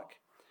a book.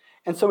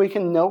 And so we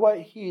can know what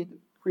he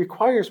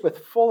requires with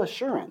full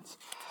assurance.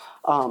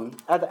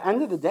 At the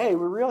end of the day,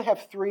 we really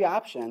have 3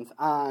 options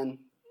on,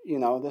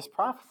 this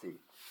prophecy.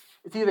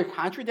 It's either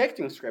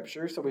contradicting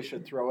Scripture, so we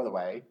should throw it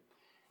away.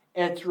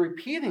 It's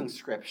repeating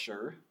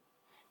Scripture,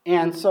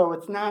 and so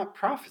it's not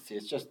prophecy.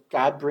 It's just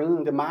God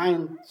bringing to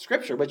mind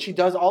Scripture, which he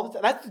does all the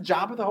time. That's the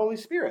job of the Holy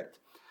Spirit.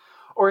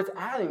 Or it's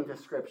adding to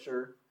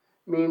Scripture,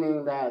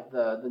 meaning that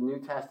the New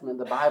Testament,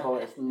 the Bible,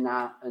 is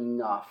not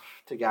enough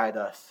to guide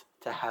us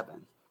to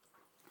heaven.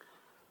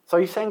 So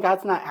are you saying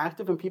God's not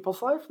active in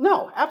people's lives?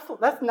 No,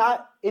 absolutely. That's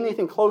not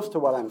anything close to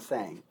what I'm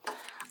saying.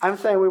 I'm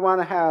saying we want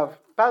to have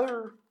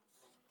better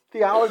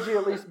theology,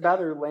 at least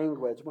better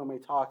language when we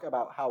talk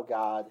about how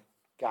God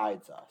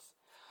guides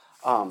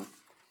us.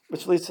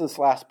 Which leads to this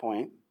last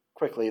point,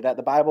 quickly, that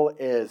the Bible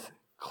is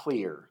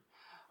clear.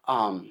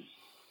 God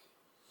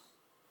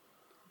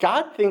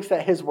thinks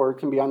that his word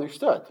can be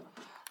understood.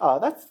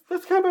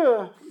 That's kind of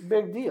a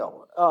big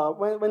deal.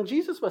 When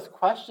Jesus was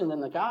questioned in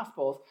the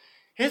Gospels,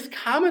 his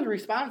common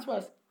response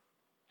was,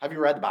 have you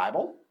read the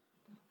Bible?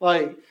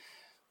 Like,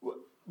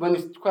 when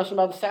he's questioned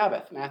about the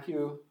Sabbath,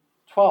 Matthew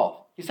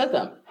 12, he said to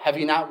them, have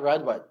you not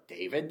read what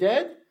David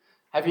did?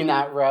 Have you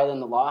not read in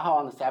the law how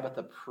on the Sabbath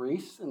the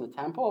priests in the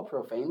temple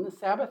profane the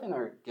Sabbath and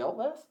are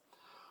guiltless?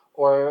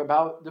 Or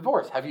about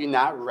divorce, have you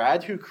not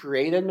read who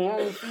created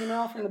man and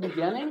female from the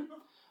beginning?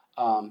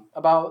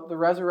 About the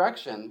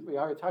resurrection, we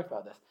already talked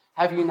about this.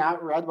 Have you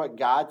not read what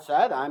God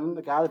said? I'm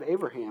the God of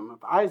Abraham, of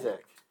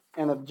Isaac,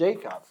 and of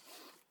Jacob.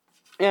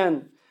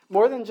 And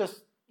more than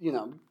just,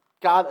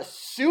 God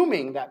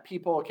assuming that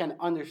people can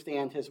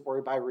understand his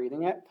word by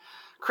reading it,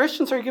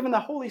 Christians are given the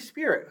Holy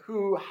Spirit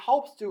who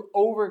helps to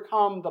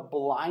overcome the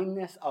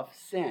blindness of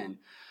sin,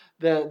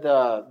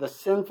 the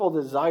sinful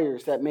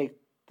desires that make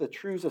the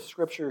truths of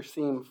Scripture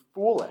seem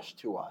foolish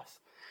to us.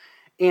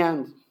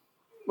 And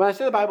when I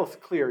say the Bible's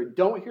clear,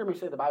 don't hear me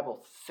say the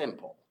Bible's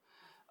simple.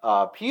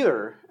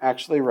 Peter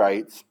actually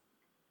writes,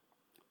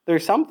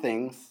 there's some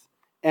things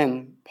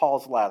in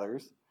Paul's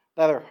letters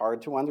that are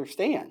hard to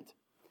understand,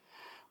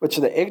 which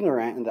the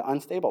ignorant and the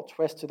unstable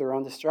twist to their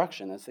own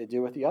destruction, as they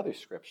do with the other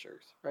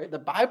Scriptures. Right? The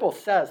Bible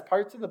says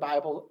parts of the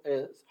Bible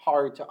is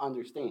hard to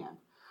understand,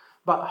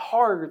 but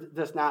hard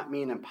does not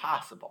mean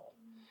impossible.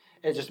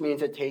 It just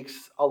means it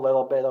takes a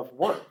little bit of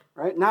work.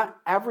 Right? Not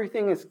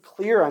everything is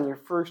clear on your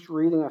first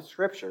reading of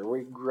Scripture.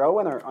 We grow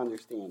in our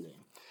understanding.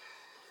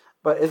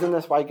 But isn't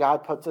this why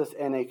God puts us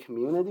in a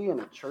community and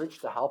a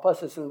church to help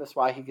us? Isn't this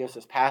why he gives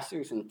us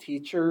pastors and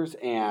teachers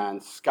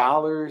and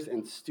scholars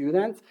and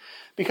students?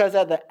 Because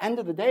at the end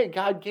of the day,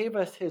 God gave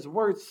us his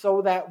word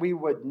so that we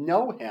would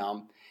know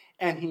him,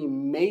 and he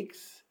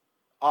makes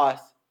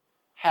us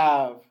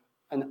have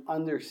an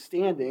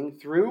understanding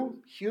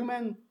through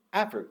human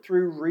effort,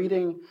 through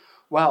reading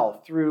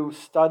well, through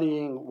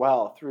studying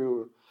well,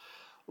 through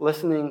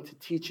listening to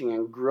teaching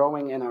and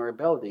growing in our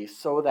abilities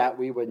so that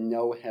we would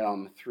know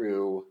him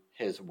through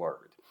his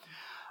word.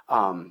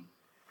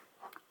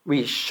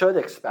 We should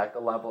expect a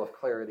level of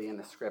clarity in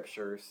the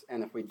Scriptures,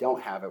 and if we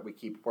don't have it, we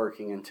keep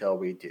working until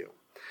we do.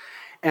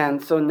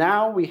 And so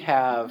now we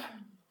have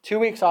 2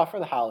 weeks off for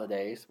the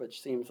holidays,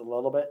 which seems a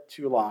little bit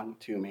too long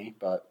to me,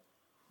 but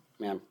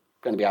I'm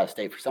going to be out of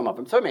state for some of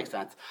them, so it makes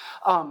sense.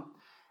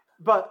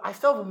 But I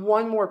still have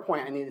one more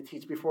point I need to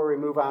teach before we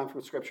move on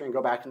from Scripture and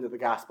go back into the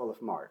Gospel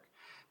of Mark.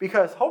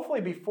 Because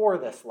hopefully before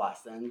this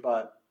lesson,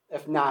 but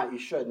if not, you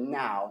should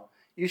now,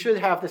 you should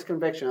have this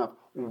conviction of,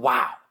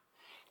 wow,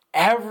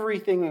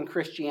 everything in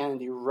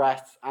Christianity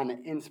rests on the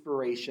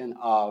inspiration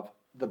of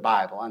the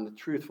Bible, on the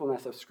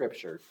truthfulness of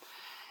Scripture.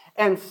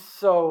 And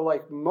so,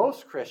 like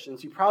most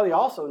Christians, you probably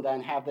also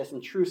then have this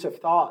intrusive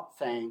thought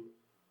saying,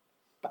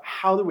 but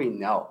how do we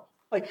know?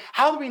 Like,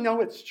 how do we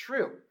know it's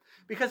true?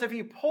 Because if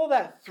you pull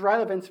that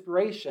thread of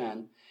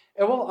inspiration,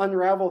 it will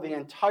unravel the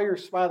entire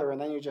sweater, and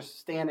then you're just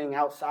standing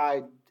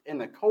outside in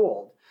the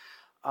cold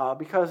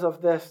because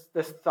of this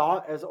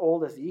thought as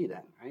old as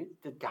Eden, right?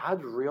 Did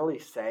God really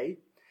say?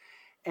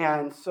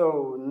 And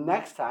so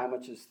next time,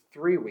 which is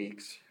 3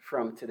 weeks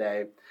from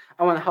today,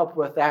 I want to help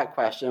with that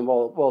question.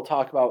 We'll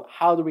talk about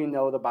how do we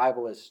know the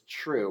Bible is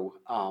true,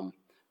 but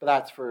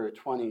that's for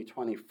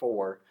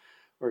 2024.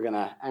 We're going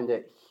to end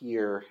it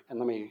here, and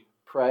let me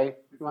pray.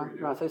 You want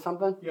to say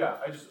something? Yeah,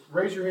 I just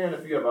raise your hand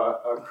if you have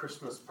a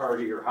Christmas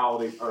party or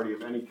holiday party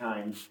of any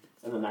kind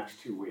in the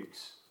next 2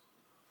 weeks.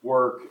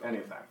 Work,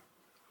 anything.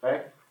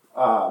 Okay?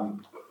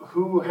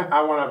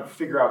 I want to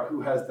figure out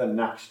who has the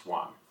next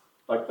one,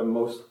 like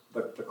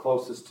the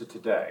closest to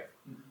today.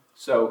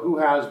 So who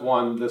has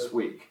one this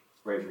week?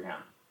 Raise your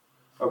hand.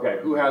 Okay,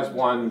 who has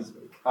one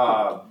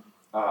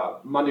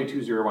Monday,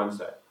 Tuesday, or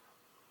Wednesday?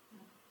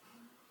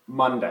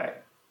 Monday.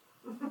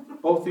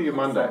 Both of you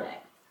Monday. Sunday.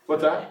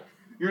 What's that?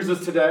 Yours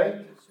is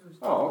today?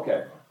 Oh,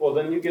 okay. Well,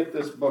 then you get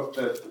this book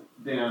that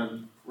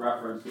Dan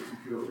referenced that you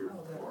feel you're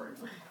for.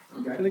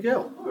 Okay? There you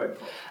go. Good.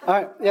 All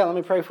right, let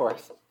me pray for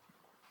us.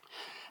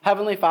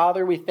 Heavenly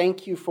Father, we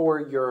thank you for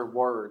your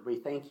word. We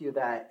thank you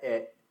that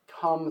it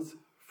comes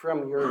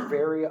from your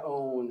very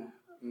own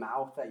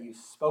mouth, that you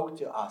spoke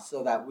to us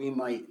so that we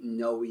might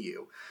know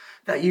you.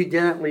 That you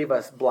didn't leave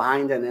us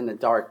blind and in the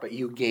dark, but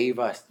you gave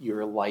us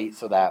your light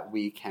so that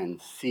we can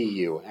see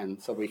you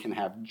and so we can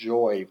have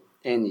joy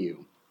in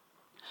you.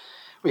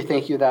 We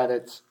thank you that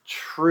it's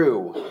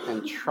true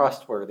and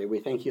trustworthy. We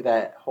thank you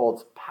that it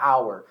holds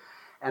power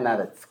and that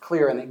it's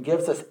clear and it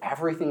gives us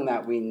everything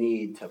that we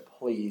need to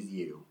please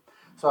you.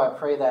 So I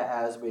pray that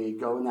as we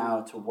go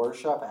now to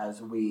worship,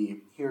 as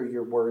we hear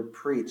your word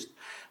preached,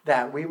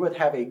 that we would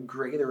have a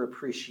greater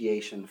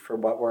appreciation for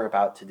what we're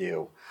about to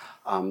do,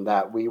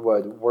 that we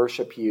would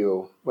worship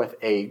you with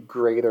a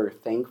greater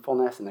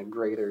thankfulness and a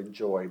greater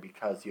joy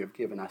because you have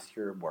given us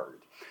your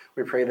word.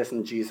 We pray this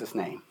in Jesus'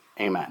 name.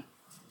 Amen.